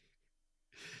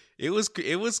 It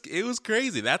was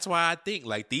crazy. That's why I think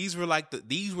like these were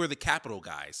the Capitol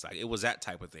guys. Like, it was that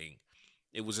type of thing.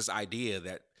 It was this idea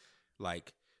that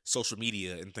like social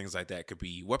media and things like that could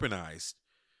be weaponized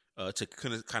to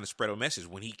kind of spread a message.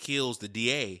 When he kills the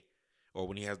DA, or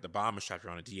when he has the bomb strapped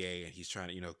around the DA and he's trying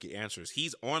to get answers,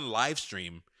 he's on live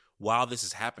stream while this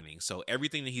is happening. So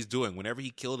everything that he's doing, whenever he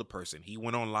killed a person, he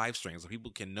went on live stream so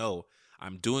people can know,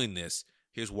 I'm doing this.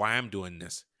 Here's why I'm doing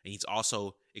this. And he's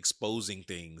also exposing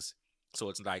things. So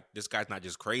it's like, this guy's not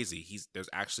just crazy. There's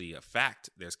actually a fact.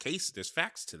 There's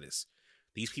facts to this.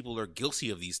 These people are guilty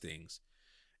of these things,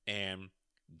 and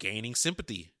gaining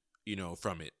sympathy,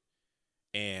 from it.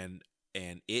 And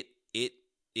it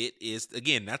is,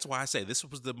 again, that's why I say this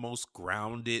was the most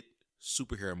grounded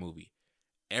superhero movie.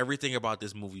 Everything about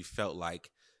this movie felt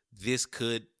like this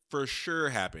could for sure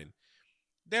happen.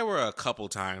 There were a couple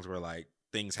times where like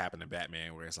things happen to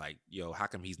Batman where it's like, yo, how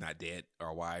come he's not dead,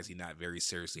 or why is he not very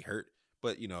seriously hurt?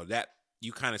 But that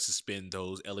you kind of suspend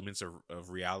those elements of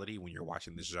reality when you're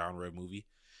watching this genre of movie.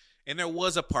 And there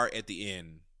was a part at the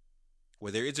end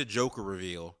where there is a Joker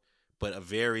reveal, but a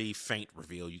very faint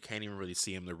reveal. You can't even really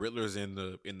see him. The Riddler's in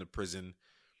the prison.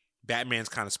 Batman's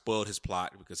kind of spoiled his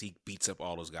plot because he beats up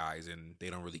all those guys and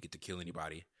they don't really get to kill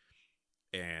anybody,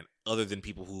 and other than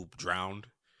people who drowned,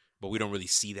 but we don't really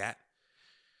see that.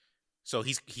 So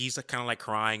he's kind of like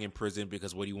crying in prison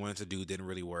because what he wanted to do didn't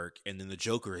really work. And then the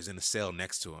Joker is in a cell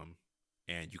next to him,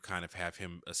 and you kind of have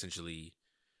him essentially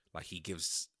like he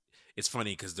gives. It's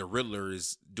funny because the Riddler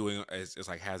is doing it's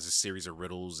like has a series of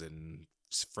riddles and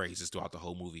phrases throughout the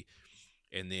whole movie,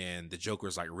 and then the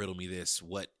Joker's like, riddle me this.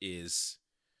 What is?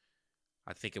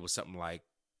 I think it was something like,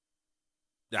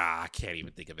 I can't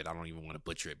even think of it. I don't even want to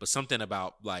butcher it, but something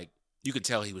about like, you could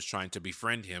tell he was trying to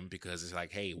befriend him because it's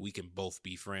like, hey, we can both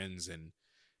be friends, and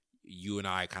you and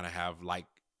I kind of have like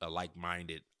a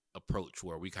like-minded approach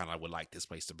where we kind of would like this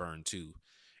place to burn too.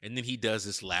 And then he does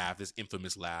this laugh, this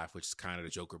infamous laugh, which is kind of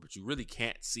the Joker, but you really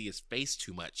can't see his face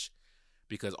too much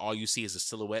because all you see is a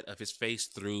silhouette of his face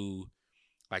through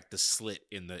like the slit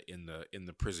in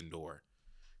the prison door.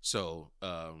 So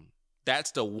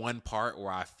that's the one part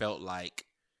where I felt like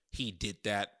he did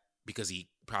that because he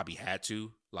probably had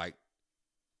to. Like,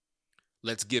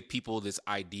 let's give people this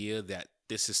idea that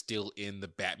this is still in the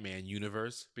Batman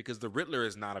universe, because the Riddler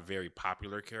is not a very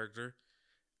popular character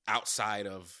outside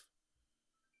of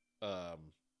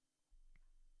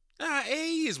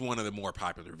he is one of the more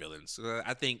popular villains.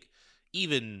 I think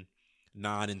even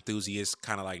non-enthusiasts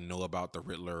kind of like know about the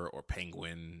Riddler or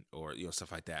Penguin or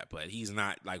stuff like that, but he's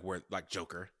not like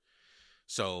Joker.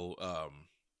 So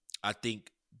I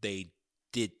think they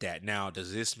did that. Now,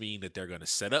 does this mean that they're going to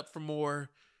set up for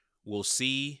more? We'll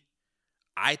see.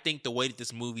 I think the way that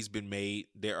this movie's been made,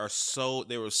 there were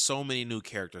so many new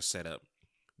characters set up.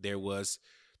 There was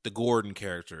the Gordon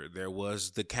character, there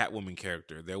was the Catwoman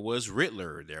character, there was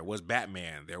Riddler, there was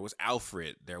Batman, there was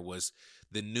Alfred, there was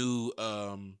the new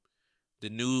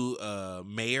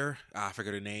mayor. I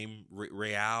forget her name,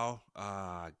 Real.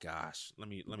 Gosh, let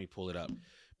me pull it up.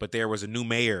 But there was a new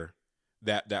mayor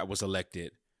that was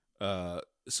elected.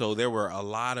 So there were a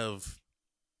lot of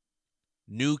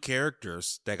new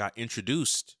characters that got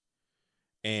introduced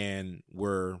and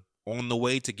were on the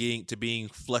way to being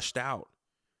fleshed out.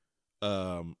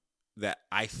 That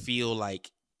I feel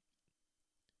like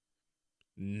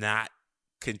not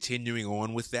continuing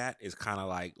on with that is kind of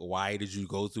like, why did you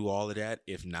go through all of that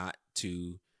if not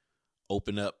to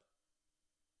open up,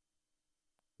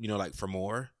 like for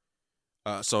more?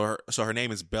 So her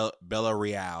name is Bella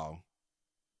Real.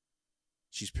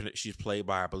 She's played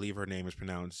by, I believe her name is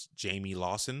pronounced Jamie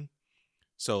Lawson.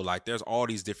 So like, there's all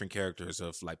these different characters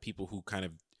of like people who kind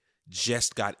of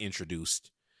just got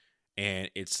introduced,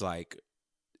 and it's like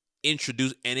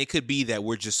introduced, and it could be that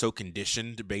we're just so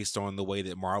conditioned based on the way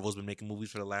that Marvel's been making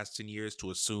movies for the last 10 years to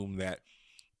assume that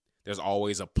there's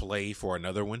always a play for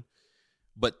another one.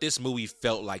 But this movie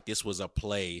felt like this was a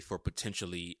play for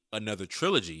potentially another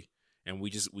trilogy. And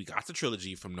we got the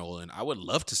trilogy from Nolan. I would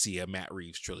love to see a Matt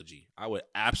Reeves trilogy. I would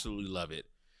absolutely love it.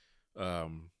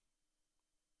 But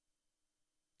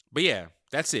yeah,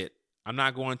 that's it. I'm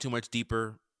not going too much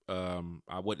deeper.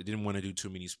 Didn't want to do too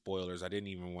many spoilers. I didn't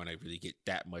even want to really get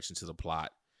that much into the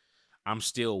plot. I'm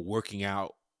still working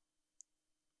out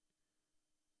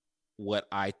what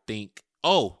I think.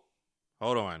 Oh,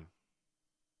 hold on.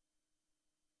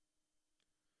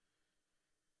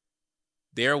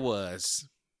 There was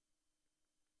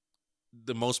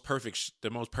the most perfect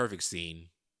scene.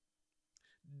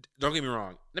 Don't get me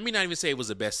wrong. Let me not even say it was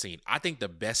the best scene. I think the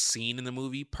best scene in the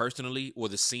movie, personally, or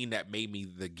the scene that made me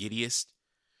the giddiest,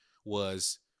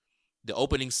 was the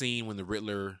opening scene when the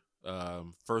Riddler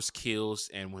first kills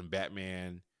and when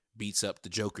Batman beats up the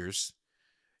Jokers,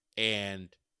 and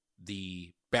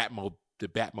the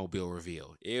Batmobile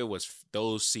reveal.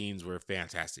 Those scenes were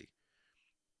fantastic.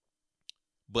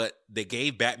 But they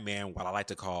gave Batman what I like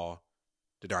to call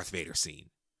the Darth Vader scene.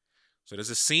 So there's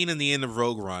a scene in the end of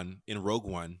Rogue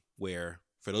One, where,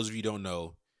 for those of you who don't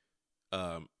know,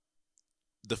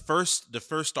 the first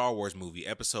Star Wars movie,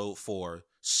 Episode 4,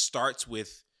 starts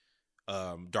with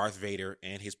Darth Vader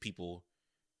and his people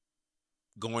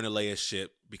going to Leia's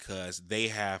ship because they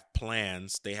have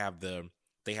plans. They have the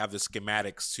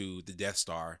schematics to the Death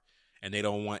Star, and they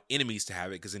don't want enemies to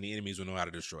have it because then the enemies will know how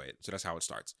to destroy it. So that's how it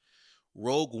starts.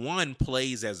 Rogue One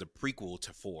plays as a prequel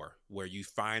to 4, where you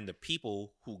find the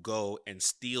people who go and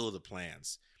steal the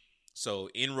plans. So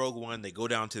in Rogue One, they go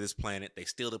down to this planet, they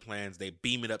steal the plans, they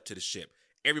beam it up to the ship.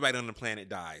 Everybody on the planet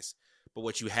dies. But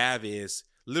what you have is,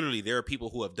 literally, there are people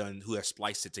who have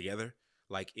spliced it together,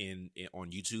 like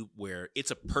on YouTube, where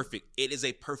it is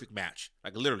a perfect match,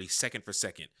 like literally second for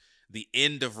second. The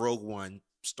end of Rogue One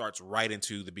starts right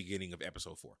into the beginning of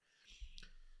Episode 4.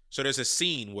 So there's a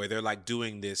scene where they're like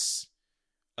doing this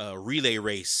relay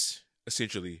race,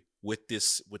 essentially, with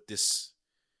this,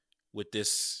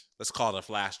 let's call it a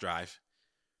flash drive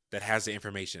that has the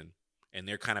information, and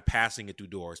they're kind of passing it through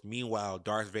doors. Meanwhile,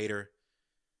 Darth Vader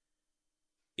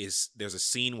there's a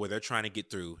scene where they're trying to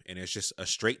get through, and it's just a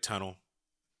straight tunnel,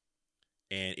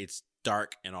 and it's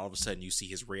dark, and all of a sudden you see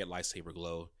his red lightsaber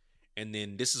glow. And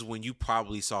then this is when you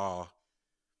probably saw,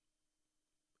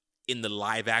 in the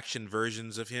live action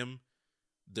versions of him,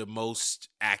 the most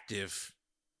active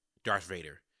Darth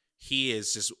Vader. He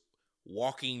is just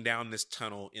walking down this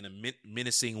tunnel in a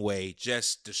menacing way,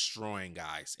 just destroying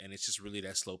guys. And it's just really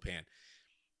that slow pan.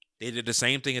 They did the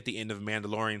same thing at the end of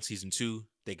Mandalorian Season 2.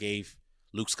 They gave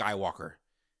Luke Skywalker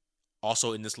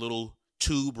also in this little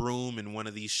tube room in one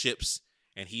of these ships,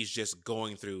 and he's just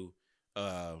going through,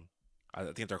 I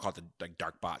think they're called the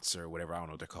dark bots or whatever. I don't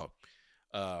know what they're called.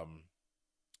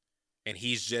 And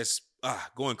he's just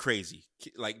going crazy.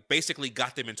 Like, basically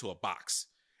got them into a box.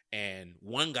 And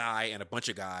one guy and a bunch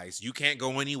of guys, you can't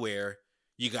go anywhere.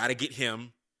 You got to get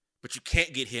him, but you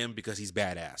can't get him because he's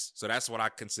badass. So that's what I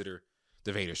consider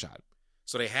the Vader shot.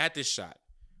 So they had this shot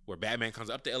where Batman comes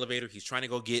up the elevator. He's trying to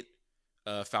go get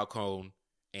Falcone,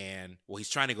 and he's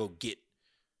trying to go get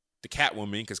the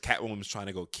Catwoman because Catwoman's trying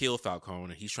to go kill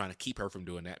Falcone, and he's trying to keep her from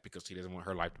doing that because he doesn't want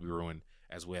her life to be ruined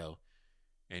as well.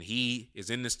 And he is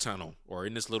in this tunnel, or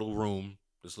in this little room,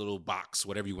 this little box,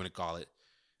 whatever you want to call it.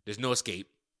 There's no escape.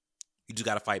 You just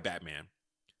got to fight Batman.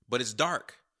 But it's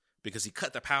dark because he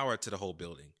cut the power to the whole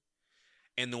building.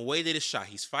 And the way that it's shot,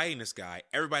 he's fighting this guy.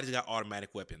 Everybody's got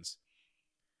automatic weapons.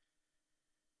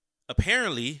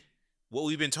 Apparently, what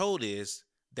we've been told is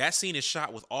that scene is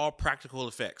shot with all practical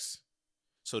effects.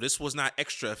 So this was not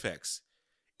extra effects.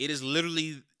 It is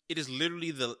literally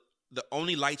the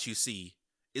only light you see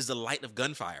is the light of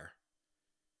gunfire.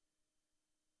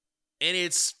 And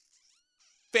it's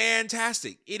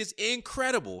fantastic. It is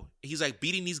incredible. He's like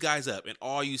beating these guys up, and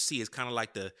all you see is kind of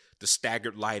like the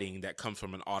staggered lighting that comes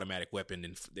from an automatic weapon,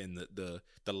 and the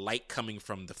light coming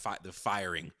from the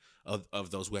firing of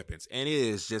those weapons. And it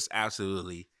is just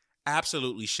absolutely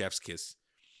chef's kiss.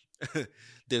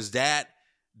 There's that.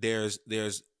 There's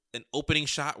an opening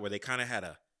shot where they kind of had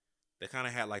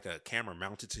like a camera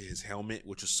mounted to his helmet,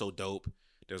 which was so dope.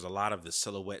 There's a lot of the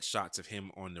silhouette shots of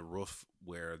him on the roof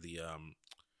where the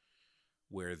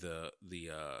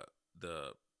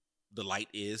light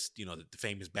is, the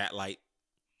famous bat light.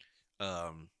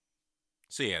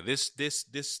 So yeah,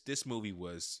 this movie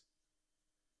was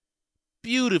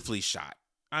beautifully shot.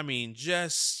 I mean,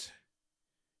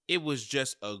 it was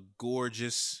just a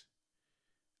gorgeous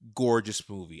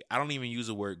movie. I don't even use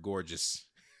the word gorgeous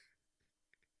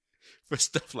for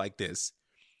stuff like this,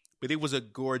 but it was a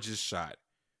gorgeous shot.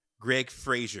 Greg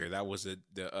Fraser, that was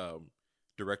the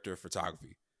director of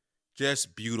photography.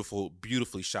 Just beautiful,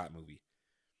 beautifully shot movie.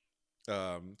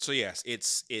 So yes, it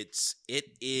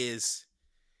is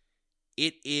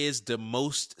the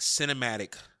most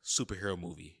cinematic superhero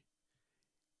movie.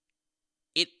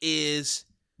 It is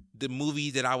the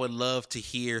movie that I would love to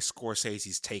hear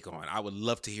Scorsese's take on. I would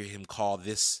love to hear him call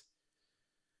this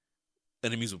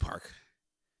an amusement park.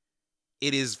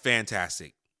 It is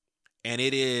fantastic. And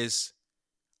it is,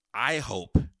 I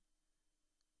hope,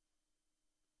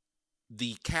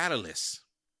 the catalyst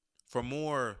for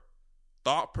more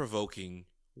thought-provoking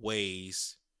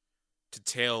ways to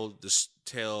tell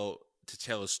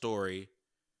a story,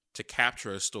 to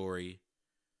capture a story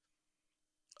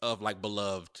of like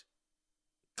beloved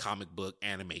comic book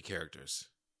anime characters.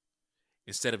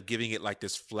 Instead of giving it like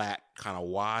this flat kind of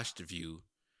washed view,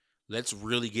 let's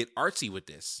really get artsy with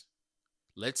this.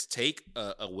 Let's take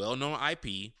a well-known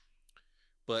IP,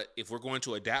 but if we're going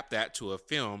to adapt that to a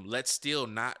film, let's still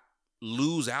not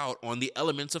lose out on the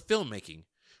elements of filmmaking.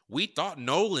 We thought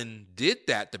Nolan did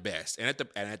that the best, and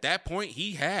at that point,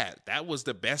 that was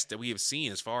the best that we have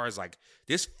seen as far as like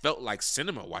this felt like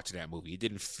cinema watching that movie. It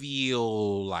didn't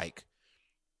feel like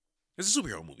it's a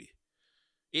superhero movie.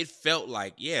 It felt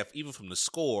like, yeah, even from the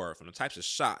score, from the types of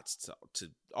shots to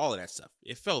all of that stuff,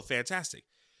 it felt fantastic.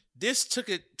 This took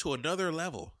it to another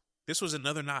level. This was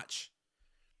another notch.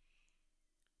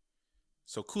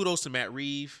 So kudos to Matt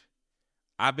Reeves.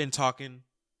 I've been talking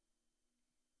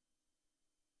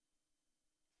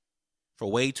for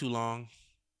way too long.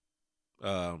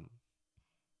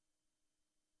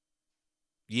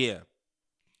 Yeah,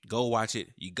 go watch it.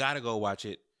 You gotta go watch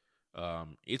it.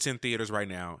 It's in theaters right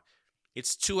now.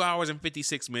 It's 2 hours and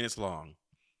 56 minutes long.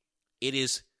 It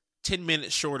is 10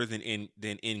 minutes shorter than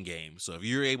Endgame. So if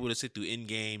you're able to sit through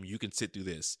Endgame, you can sit through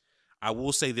this. I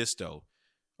will say this though.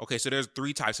 Okay, so there's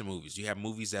 3 types of movies. You have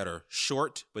movies that are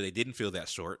short, but they didn't feel that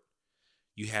short.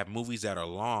 You have movies that are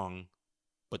long,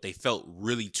 but they felt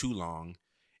really too long.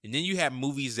 And then you have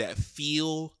movies that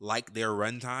feel like their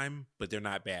runtime, but they're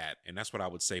not bad. And that's what I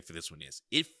would say for this one is.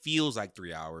 It feels like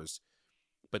 3 hours,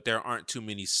 but there aren't too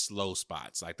many slow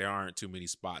spots. Like there aren't too many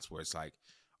spots where it's like,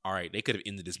 all right, they could have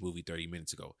ended this movie 30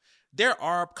 minutes ago. There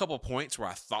are a couple points where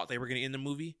I thought they were going to end the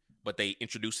movie, but they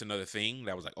introduced another thing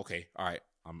that was like, okay, all right,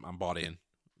 I'm bought in.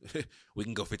 We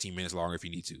can go 15 minutes longer if you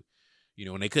need to. You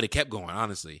know, and they could have kept going,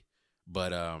 honestly.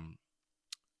 But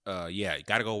yeah, you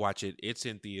got to go watch it. It's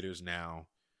in theaters now.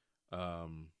 So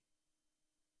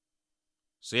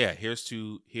yeah, here's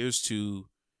to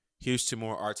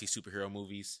more artsy superhero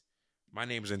movies. My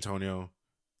name is Antonio.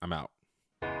 I'm out.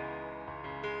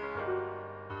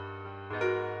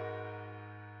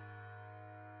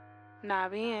 Nah,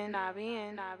 bien.